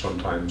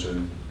 sometimes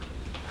in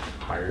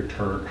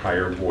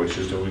higher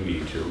voices than we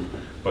need to,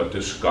 but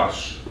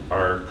discuss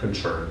our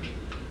concerns.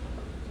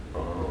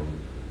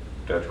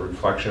 That's a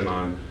reflection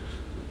on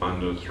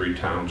the 3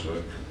 towns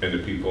and the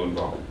people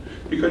involved,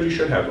 because you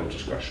should have those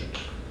discussions.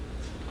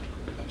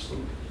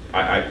 absolutely.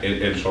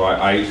 And so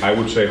I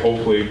would say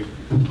hopefully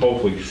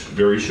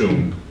very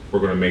soon, we're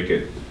gonna make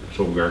it,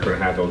 so we aren't gonna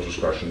have those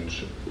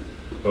discussions.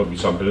 There'll be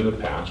something in the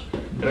past.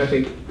 And I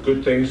think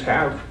good things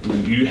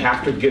you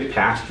have to get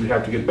past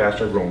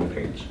our growing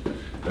pains.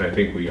 And I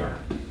think we are.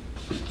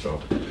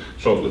 So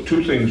the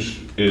two things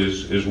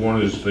is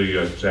one is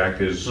the,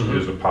 Zach, is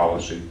a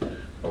policy,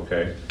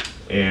 okay?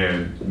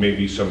 And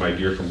maybe some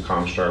idea from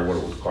ComStar what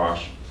it would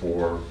cost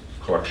for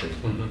collection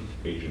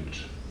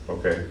agents,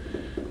 okay?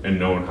 And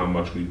knowing how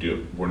much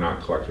we're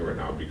not collecting right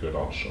now would be good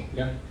also.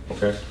 Yeah.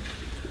 Okay?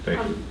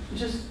 Thank you.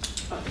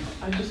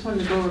 I just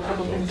wanted to go over a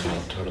couple things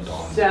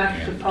that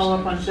Zach, to follow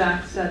up on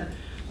Zach said.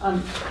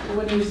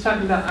 When he was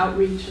talking about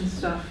outreach and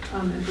stuff,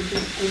 and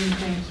participating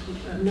things,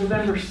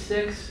 November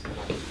 6th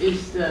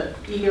is the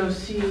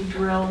EOC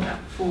drill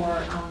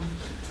for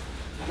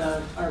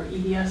our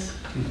EDS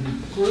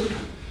group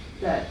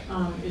that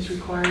is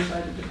required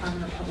by the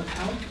Department of Public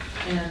Health.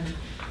 And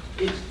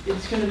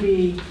it's going to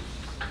be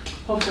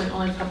hopefully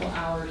only a couple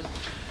hours.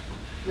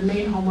 The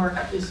main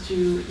homework is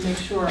to make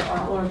sure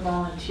all our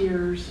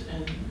volunteers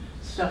and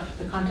stuff,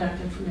 the contact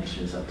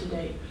information is up to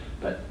date.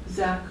 But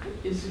Zach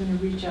is going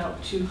to reach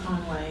out to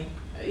Conway.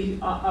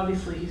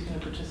 Obviously, he's going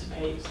to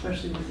participate,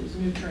 especially with his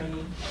new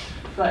training.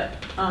 But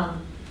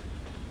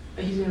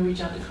he's going to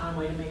reach out to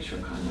Conway to make sure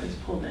Conway's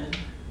pulled in.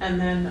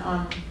 And then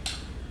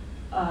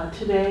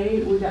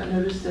today, we got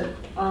notice that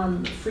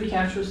free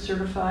cash was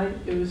certified.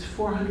 It was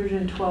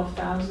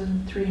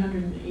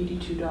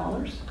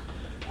 $412,382.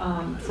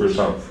 For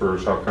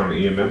South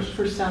County EMS?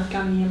 For South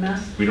County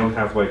EMS. We don't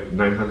have like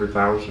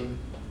 900,000?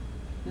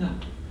 No.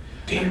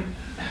 Damn.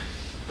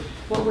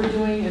 What we're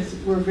doing is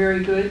we're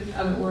very good.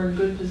 I mean, we're in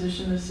good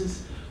position. This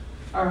is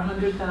our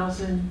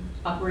 100,000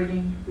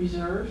 operating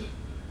reserve,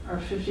 our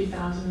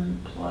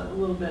 50,000 plus a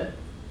little bit,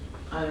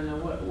 I don't know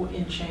what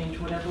in change,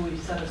 whatever we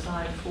set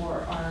aside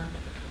for our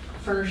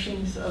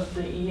furnishings of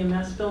the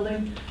EMS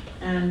building,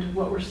 and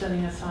what we're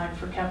setting aside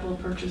for capital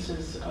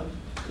purchases of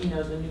the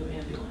new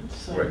ambulance.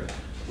 So right.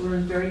 We're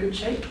in very good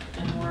shape,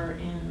 and we're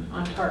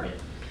on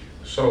target.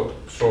 So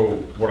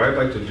what I'd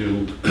like to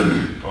do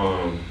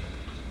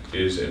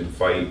is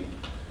invite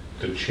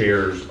the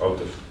chairs of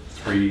the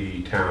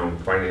 3 town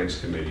finance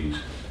committees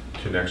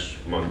to next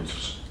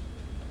month's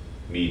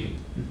meeting,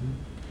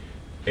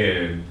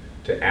 and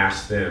to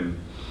ask them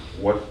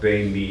what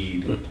they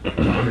need,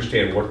 to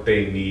understand what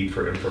they need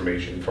for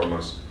information from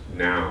us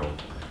now,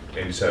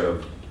 instead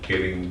of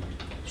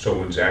so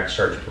when Zach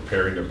starts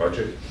preparing the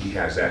budget, he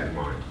has that in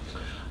mind.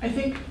 I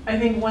think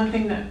one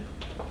thing that,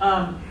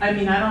 I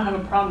don't have a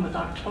problem with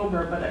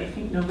October, but I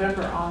think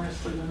November,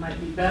 honestly, might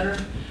be better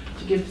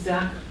to give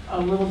Zach a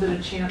little bit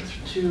of chance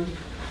to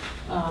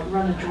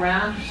run a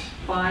draft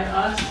by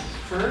us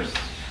first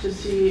to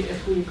see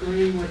if we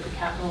agree with the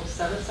capital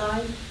set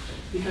aside,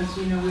 because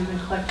we've been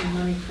collecting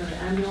money for the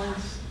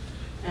ambulance,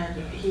 and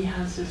he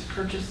has his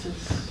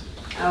purchases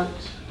out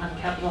on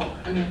capital.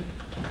 I mean,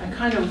 I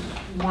kind of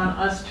want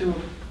us to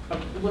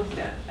look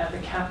at the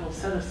capital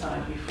set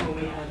aside before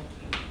we had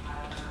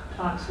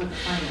talks with the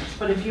finance.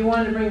 But if you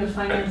wanted to bring the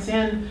finance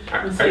in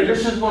and say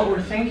this is what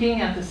we're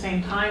thinking at the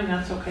same time,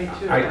 that's okay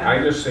too. I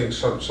just think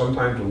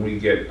sometimes when we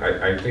get,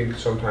 I think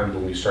sometimes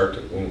when we start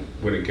to,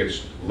 when it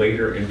gets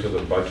later into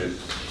the budget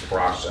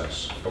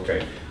process,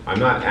 okay, I'm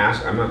not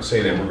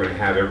saying that we're going to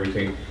have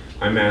everything.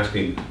 I'm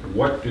asking,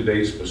 what do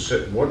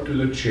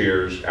the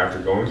chairs, after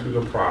going through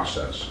the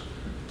process,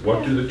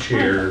 what do the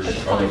chairs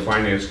of the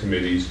finance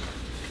committees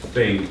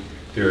think?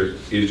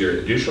 Is there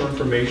additional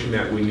information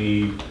that we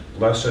need,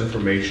 less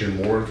information,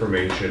 more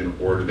information,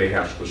 or do they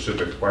have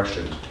specific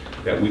questions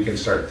that we can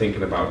start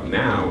thinking about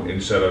now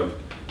instead of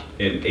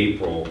in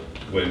April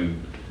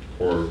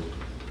or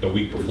the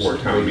week before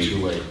town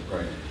meeting? Way too late,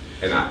 right?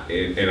 And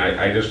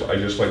I just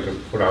like to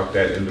put out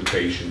that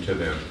invitation to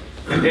them.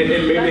 And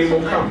maybe they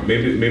won't come.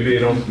 Maybe they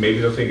don't. Maybe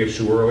they'll think it's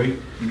too early.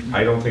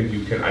 I don't think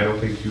you can. I don't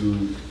think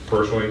you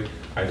personally.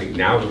 I think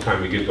now's the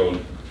time to get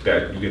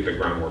that you get the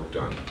groundwork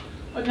done.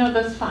 Oh, no,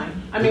 that's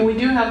fine. I mean, we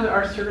do have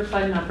our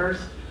certified numbers.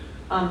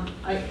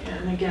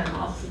 And again,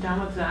 I'll sit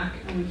down with Zach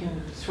and we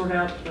can sort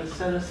out the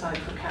set aside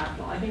for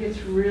capital. I think it's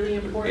really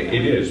important.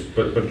 It is,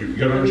 but you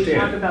gotta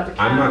understand.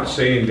 I'm not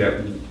saying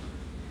that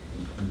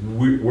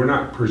we're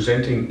not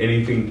presenting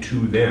anything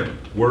to them.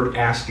 We're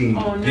asking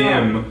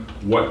them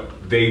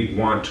what they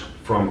want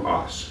from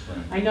us.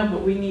 I know,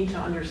 but we need to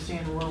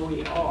understand where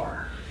we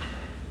are.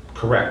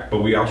 Correct,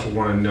 but we also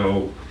want to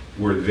know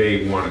where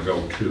they want to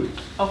go to.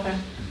 Okay,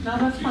 no,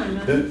 that's fine.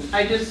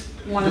 I just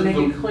want to make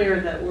it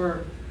clear that we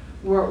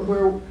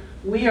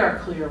are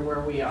clear where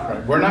we are.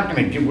 Right. We're not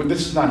going to give.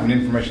 This is not an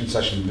information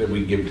session that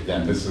we give to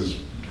them. This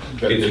is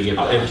that they give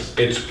to us.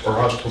 It's for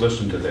us to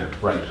listen to them.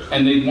 Right,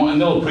 and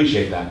they'll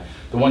appreciate that.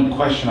 The one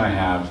question I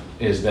have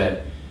is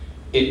that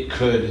it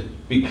could,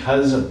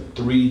 because of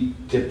 3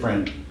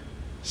 different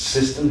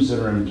systems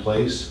that are in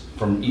place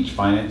from each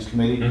finance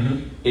committee,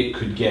 it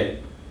could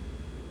get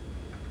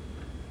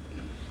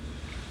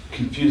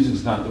confusing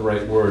is not the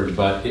right word,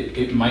 but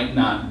it might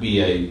not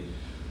be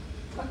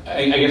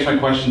I guess my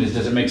question is,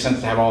 does it make sense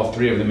to have all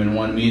three of them in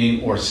one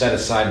meeting, or set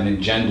aside an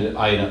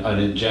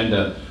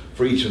agenda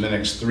for each of the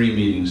next 3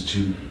 meetings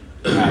to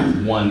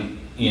have one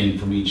in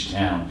from each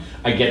town?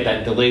 I get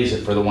that delays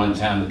it for the one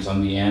town that's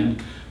on the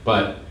end,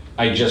 but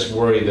I just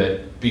worry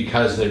that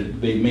because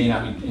they may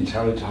not be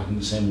entirely talking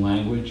the same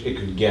language, it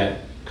could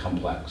get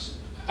complex.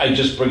 I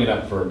just bring it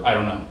up for, I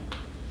don't know.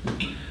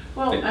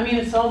 Well, I mean,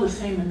 it's all the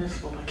same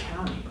municipal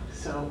accounting,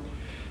 so.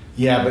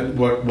 Yeah,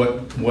 but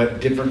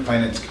what different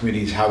finance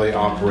committees, how they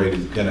operate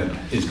is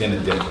gonna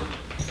differ.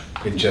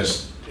 It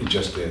just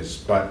is.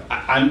 But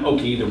I'm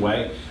okay either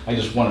way. I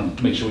just want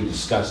to make sure we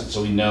discuss it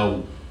so we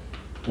know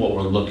what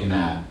we're looking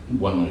at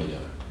one way or the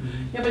other.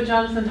 Yeah, but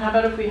Jonathan, how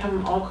about if we have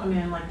them all come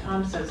in, like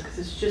Tom says, because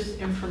it's just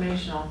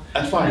informational.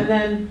 That's fine.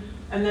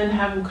 And then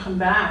have them come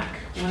back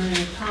one at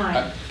a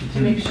time to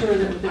make sure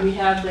that we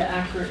have the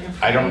accurate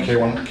information. I don't care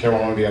one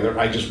way or the other.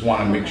 I just want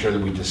to make sure that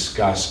we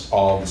discuss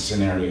all the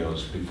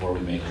scenarios before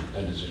we make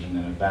a decision.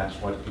 And if that's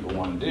what people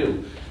want to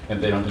do, and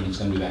if they don't think it's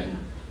going to be that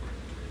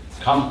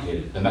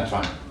complicated, then that's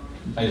fine.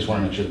 I just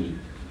want to make sure that we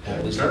have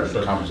at least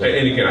a conversation.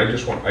 And again, I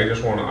just want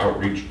to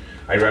outreach.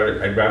 I'd rather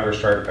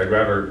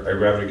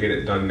get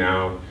it done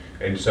now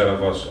instead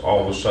of us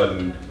all of a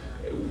sudden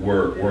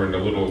we're in the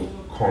little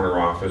corner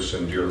office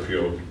in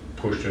Deerfield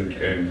pushed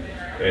and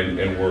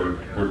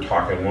we're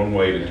talking one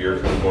way to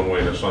Deerfield, one way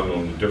to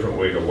Sunderland, a different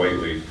way to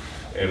Whiteley,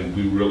 and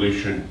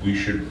we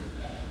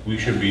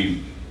should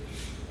be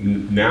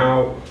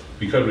now,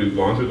 because we've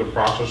gone through the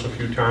process a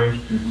few times.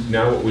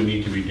 Now what we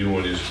need to be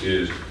doing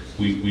is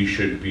we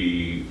should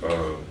be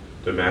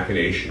the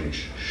machinations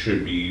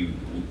should be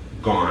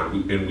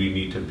gone, and we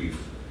need to be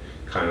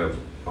kind of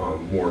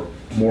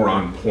more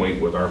on point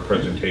with our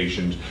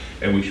presentations,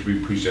 and we should be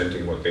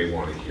presenting what they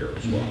want to hear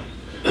as well.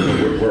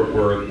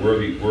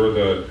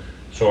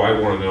 So I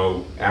want to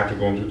know, after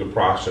going through the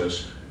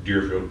process,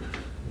 Deerfield,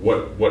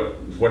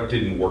 what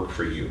didn't work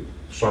for you?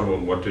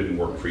 Sunderland, what didn't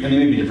work for you? And they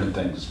may be different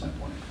things, is my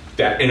point.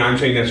 And I'm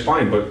saying that's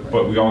fine,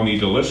 but we all need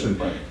to listen,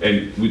 right.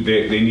 And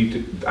they need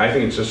to. I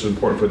think it's just as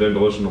important for them to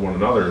listen to one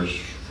another as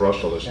for us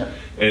to listen.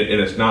 Yeah. And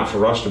it's not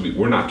for us to be.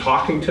 We're not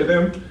talking to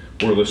them.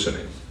 We're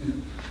listening.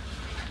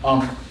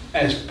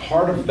 As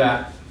part of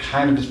that,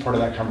 kind of as part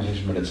of that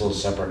conversation, but it's a little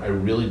separate. I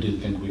really do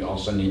think we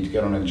also need to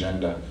get on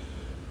agenda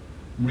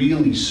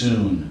really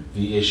soon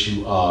the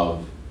issue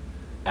of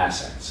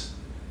assets.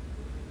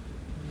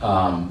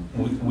 What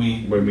do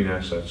you mean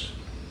assets?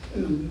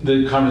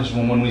 The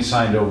conversation when we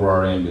signed over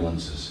our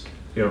ambulances.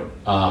 Yeah.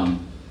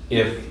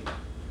 If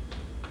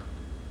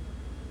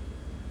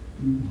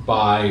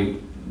by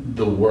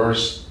the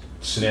worst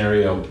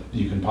scenario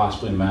you can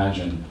possibly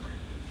imagine,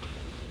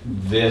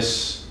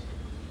 this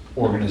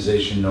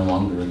organization no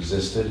longer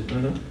existed,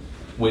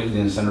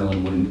 Whitley and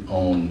Sunderland wouldn't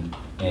own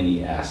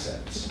any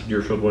assets.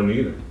 Deerfield wouldn't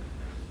either.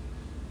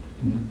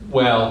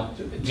 Well,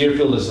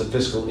 Deerfield as a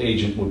fiscal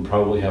agent would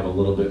probably have a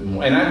little bit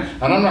more. And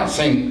I'm not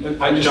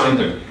saying, I just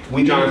Jonathan, think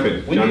we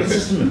need a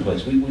system in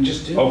place. We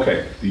just do.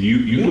 Okay,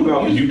 you do.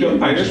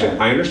 I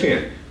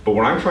understand. But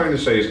what I'm trying to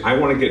say is I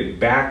want to get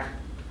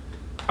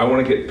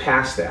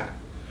past that.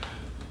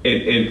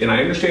 And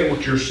I understand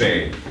what you're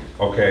saying,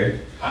 okay?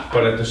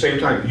 But at the same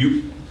time,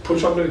 you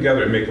put something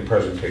together and make a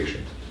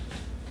presentation.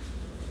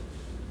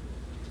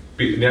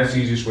 And that's the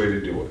easiest way to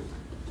do it,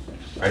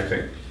 I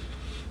think.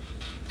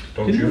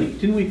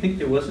 Didn't we think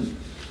there wasn't?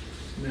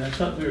 I mean, I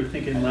thought we were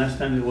thinking last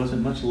time there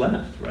wasn't much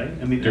left, right?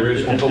 I mean, there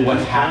is. But what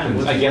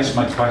happens? I guess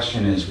my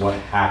question is, what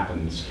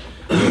happens?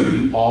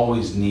 You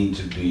always need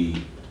to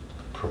be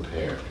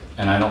prepared,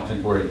 and I don't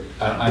think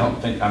I don't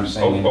think I'm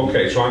saying.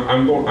 Okay, so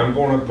I'm going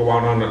to go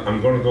out on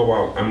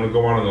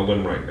a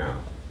limb right now.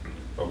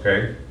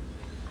 Okay.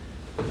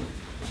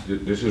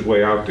 This is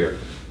way out there.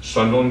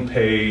 Sunderland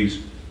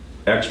pays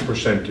X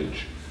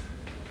percentage.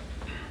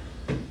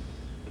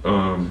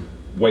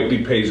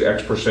 Whiteley pays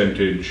X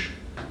percentage.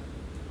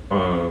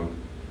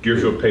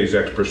 Deerfield pays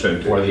X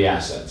percentage. For the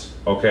assets.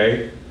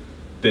 Okay?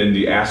 Then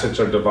the assets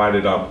are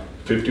divided up.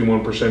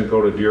 51%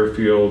 go to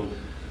Deerfield,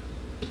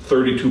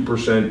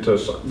 32% to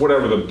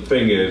whatever the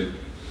thing is.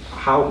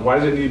 Why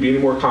does it need to be any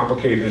more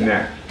complicated than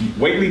that?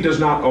 Whiteley does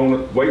not own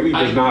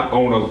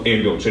an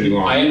ambulance any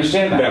longer. I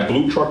understand that. That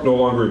blue truck no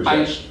longer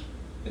exists.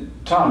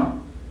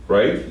 Tom.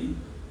 Right?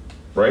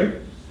 Right?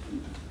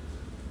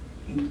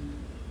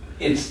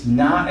 It's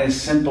not as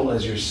simple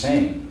as you're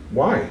saying.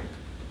 Why?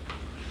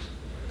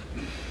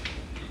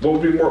 What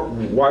would be more?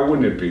 Why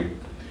wouldn't it be?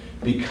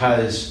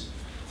 Because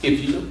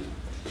if you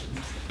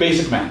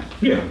basic math.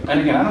 Yeah.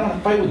 And again, I don't want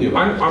to fight with you.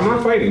 I'm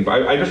not fighting,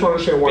 but I just want to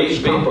understand why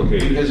it's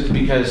complicated.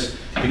 Because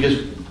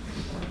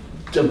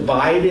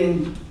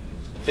dividing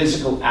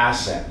physical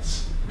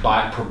assets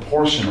by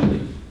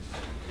proportionally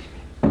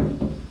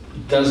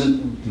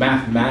doesn't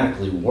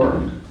mathematically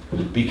work.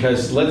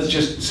 Because let's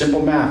just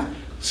simple math.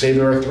 Say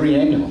there are 3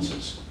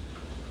 ambulances.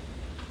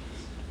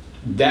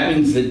 That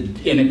means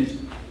that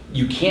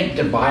you can't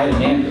divide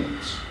an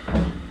ambulance.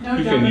 No,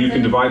 you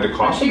can divide the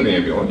cost of an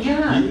ambulance.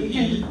 Yeah,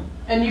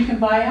 you can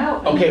buy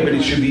out. Okay, but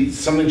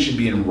something should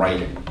be in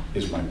writing,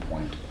 is my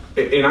point.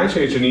 And I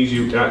say it's an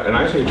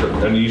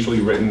easily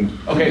written,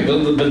 Okay,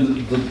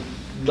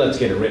 let's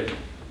get it written.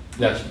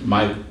 That's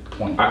my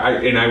point.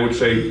 I would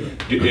say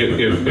if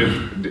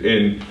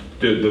in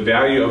the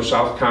value of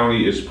South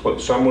County is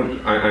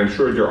I'm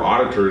sure their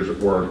auditors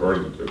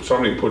or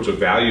somebody puts a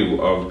value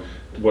of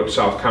what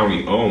South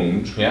County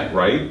owns, Yeah.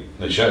 right?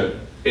 They should.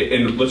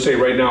 And let's say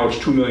right now it's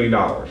 $2 million.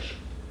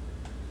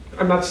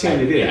 I'm not saying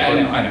it is, Yeah,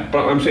 I know.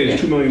 but I'm saying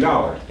it's Yeah. $2 million.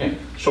 Yeah.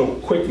 So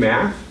quick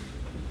math,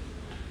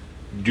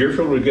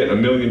 Deerfield would get $1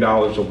 million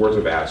of worth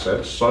of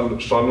assets.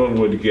 Sunderland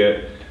would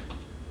get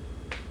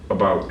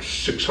about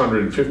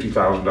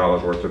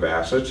 $650,000 worth of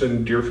assets,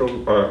 and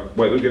Deerfield,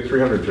 would get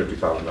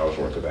 $350,000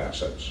 worth of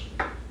assets.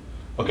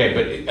 Okay,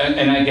 but,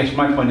 and I guess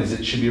my point is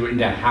it should be written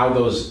down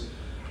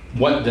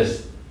what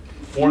this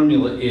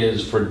formula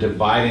is for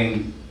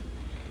dividing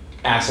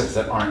assets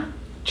that aren't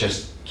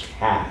just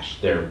cash,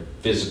 they're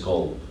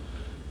physical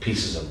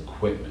pieces of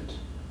equipment.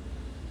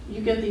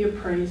 You get the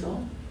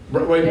appraisal,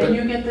 Right, and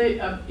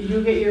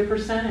you get your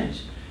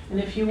percentage. And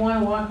if you want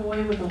to walk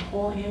away with a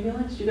whole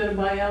ambulance, you got to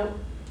buy out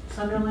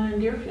Sunderland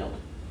and Deerfield.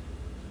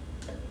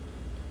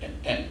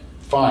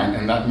 Fine,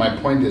 and my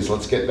point is,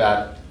 let's get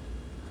that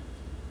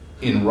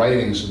in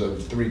writing so that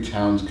the three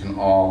towns can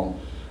all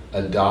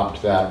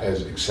adopt that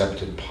as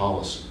accepted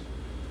policy.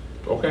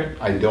 Okay.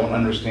 I don't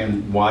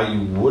understand why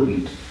you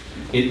wouldn't.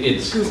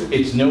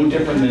 It's no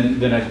different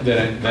than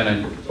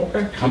a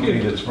Okay. company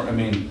that's, I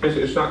mean,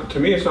 It's not, to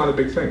me, it's not a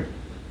big thing.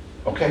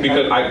 okay. We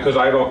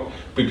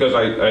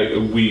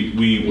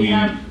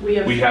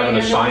have an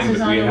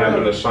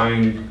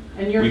assigned,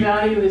 And your we-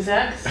 value is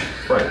X.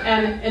 right.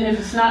 And if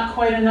it's not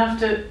quite enough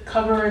to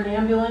cover an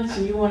ambulance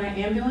and you want an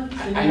ambulance,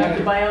 then I you have gotta-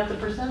 to buy out the I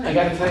percentage.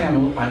 gotta tell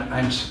you,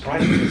 I'm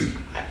surprised because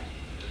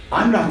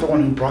I'm not the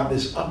one who brought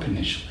this up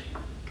initially.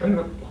 I don't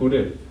know, who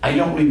did? I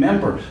don't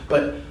remember,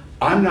 but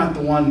I'm not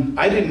the one,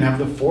 I didn't have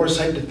the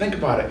foresight to think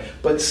about it,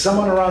 but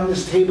someone around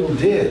this table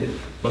did.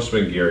 Must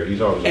have been Gary,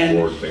 he's always a And,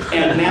 forward thinker.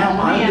 and now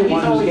I'm Man, the he's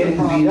one who's always a getting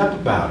problem. beat up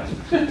about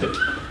it.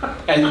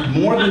 And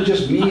more than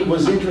just me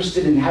was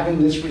interested in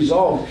having this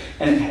resolved.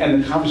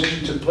 And the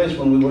conversation took place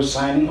when we were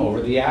signing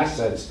over the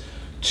assets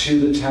to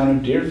the town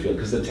of Deerfield,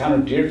 because the town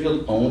of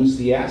Deerfield owns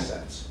the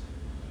assets.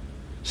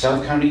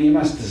 South County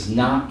EMS does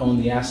not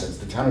own the assets.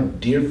 The town of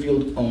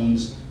Deerfield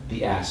owns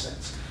the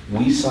assets.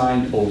 We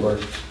signed over.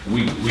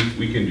 We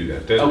can do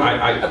that. Okay.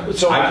 I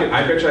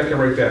bet you I can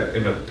write that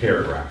in a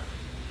paragraph.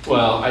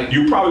 Well,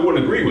 You probably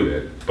wouldn't agree with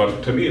it,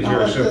 but to me it's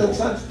very simple.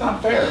 That's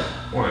not fair.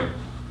 Why?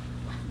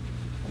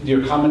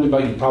 Your comment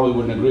about you probably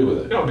wouldn't agree with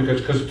it. No,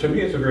 because to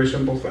me it's a very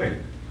simple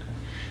thing.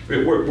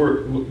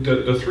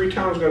 The three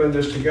towns got in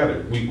this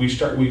together.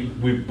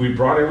 We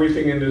brought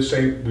everything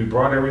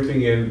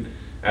in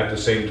at the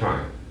same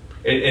time.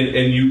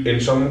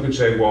 And someone could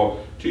say,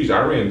 well, geez,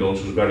 our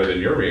ambulance was better than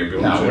your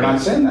ambulance. No, we're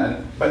not saying that,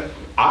 but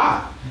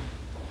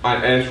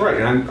and it's right,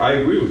 and I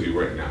agree with you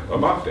right now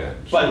about that.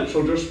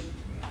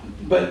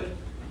 But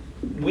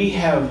we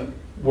have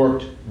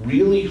worked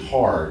really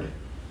hard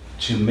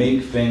to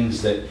make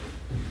things that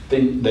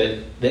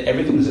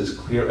everything is as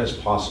clear as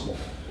possible.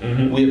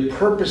 Mhm. We have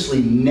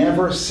purposely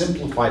never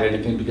simplified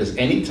anything, because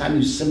anytime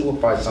you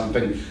simplify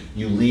something,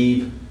 you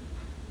leave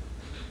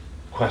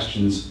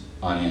questions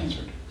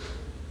unanswered.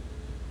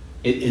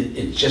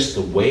 It's just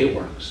the way it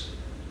works.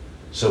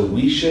 So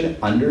we should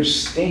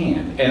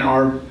understand,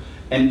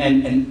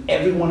 and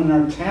everyone in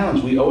our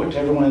towns, we owe it to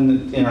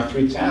everyone in our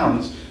three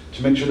towns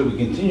to make sure that we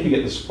continue to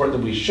get the support that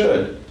we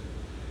should,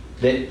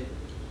 that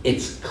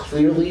it's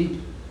clearly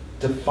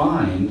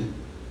defined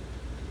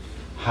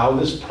how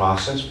this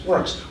process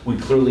works. We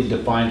clearly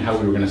defined how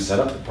we were going to set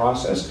up the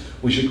process.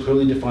 We should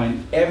clearly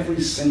define every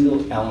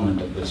single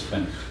element of this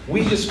thing.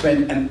 We just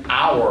spent an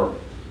hour,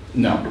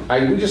 we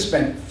just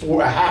spent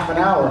a half an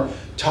hour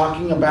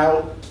talking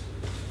about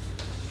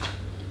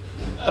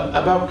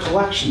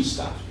collection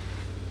stuff.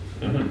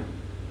 Mhm.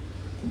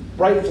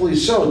 Rightfully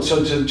so.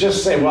 So to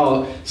just say,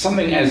 well,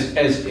 something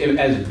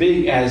as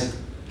big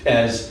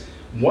as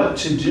what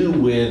to do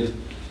with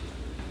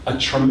a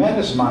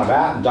tremendous amount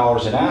of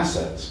dollars in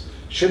assets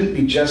shouldn't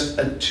be just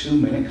a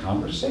 2-minute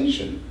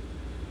conversation.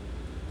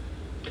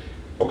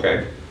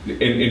 Okay, and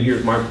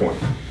here's my point.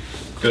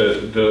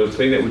 The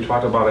thing that we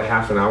talked about a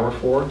half an hour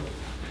for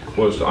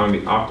was on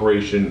the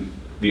operation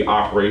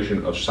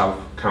of South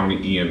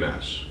County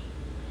EMS.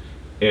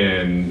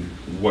 And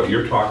what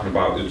you're talking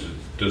about is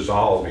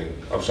dissolving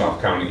of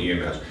South County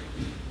EMS.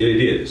 It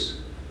is,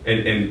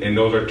 and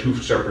those are two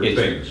separate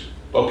things.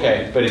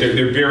 Okay, but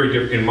They're very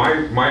different. In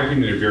my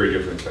opinion, they're very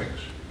different things.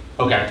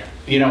 okay.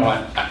 You know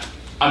what?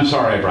 I'm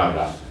sorry I brought it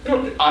up.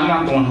 I'm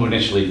not the one who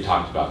initially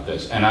talked about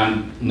this, and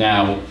I'm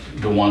now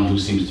the one who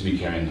seems to be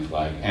carrying the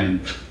flag.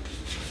 And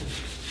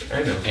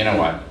I know. you know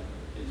what?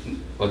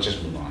 Let's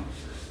just move on.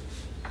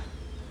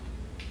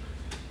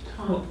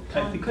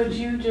 Tom, could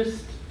you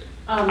just,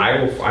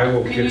 I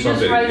will Can get you just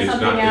something. write It's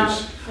something not.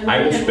 out and I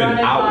then will we can spend run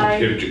it by-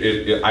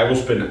 hours. I will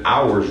spend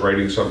hours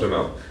writing something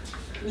up.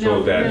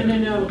 So that-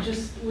 no,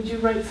 just, would you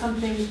write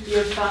something,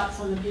 your thoughts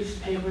on the piece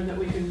of paper that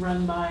we could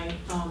run by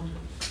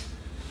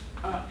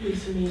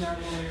Lisa Mead, our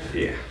lawyer.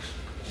 Yeah.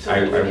 So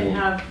I we will- can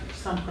have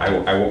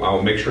something.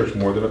 I'll make sure it's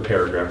more than a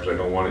paragraph, because I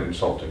don't want to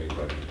insult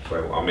anybody.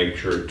 So I'll make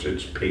sure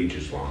it's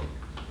pages long.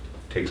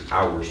 Takes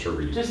hours to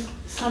read. Just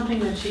something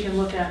that she can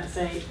look at and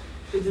say,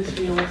 is this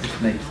realistic?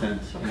 This makes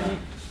sense. Okay,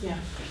 yeah,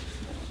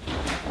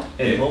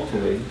 And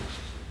hopefully,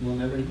 we'll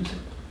never use it.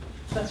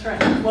 that's right.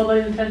 Well,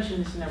 the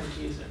intention is never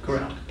to use it. so.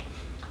 Correct.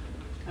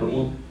 I But mean,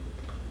 we'll,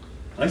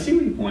 I see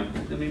what your point.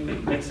 I mean,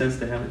 it makes sense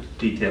to have it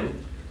detailed,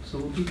 so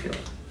we'll detail it.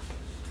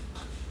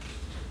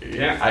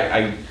 Yeah,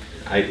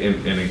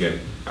 and again,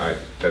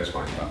 that's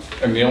fine.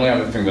 And the only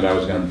other thing that I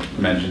was going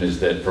to mention is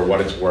that for what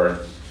it's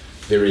worth,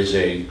 there is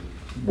a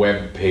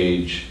web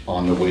page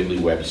on the Whately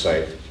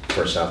website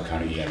for South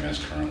County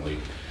EMS currently.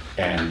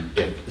 And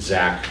if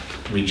Zach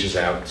reaches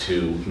out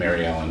to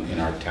Mary Ellen in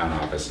our town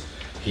office,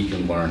 he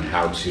can learn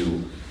how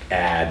to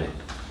add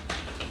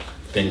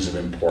things of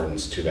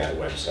importance to that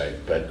website.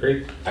 But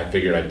Great. I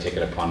figured I'd take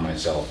it upon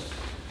myself.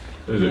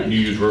 Is it, you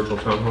use virtual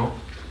town hall?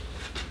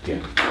 Yeah.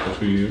 That's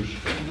what you use?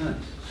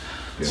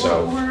 Nice.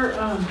 So,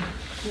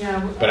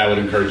 yeah. but I would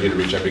encourage you to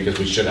reach out because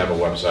we should have a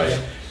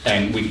website.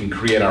 And we can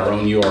create our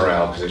own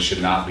URL because it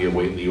should not be a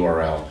Whately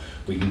URL.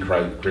 We can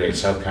create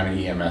South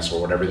County EMS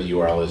or whatever the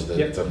URL is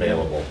that's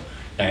available.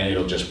 And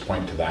it'll just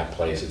point to that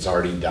place. It's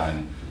already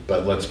done.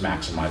 But let's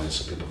maximize it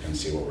so people can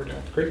see what we're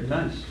doing. Great.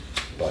 Nice.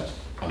 But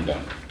I'm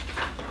done.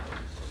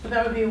 But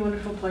that would be a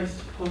wonderful place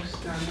to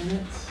post our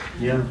minutes.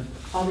 and Yeah.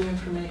 All the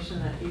information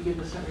that you give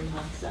us every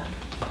month, Zach.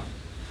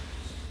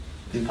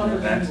 You can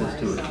Public have access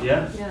to anyway, it. so,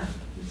 Yeah. Yeah,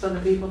 so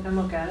that people can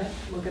look at it,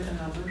 look at the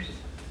numbers.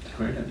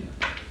 Great idea.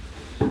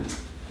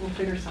 We'll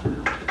figure something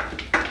out.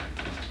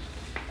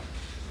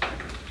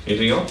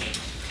 Anything else?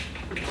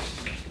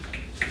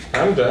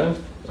 I'm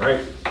done. All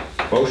right,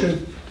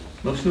 motion?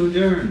 Motion to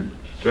adjourn.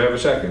 Do I have a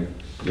second?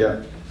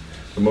 Yeah.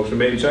 The motion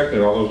made and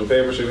seconded. All those in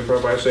favor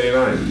signify by saying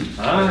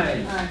aye. Aye.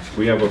 All right.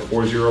 We have a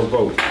 4-0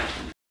 vote.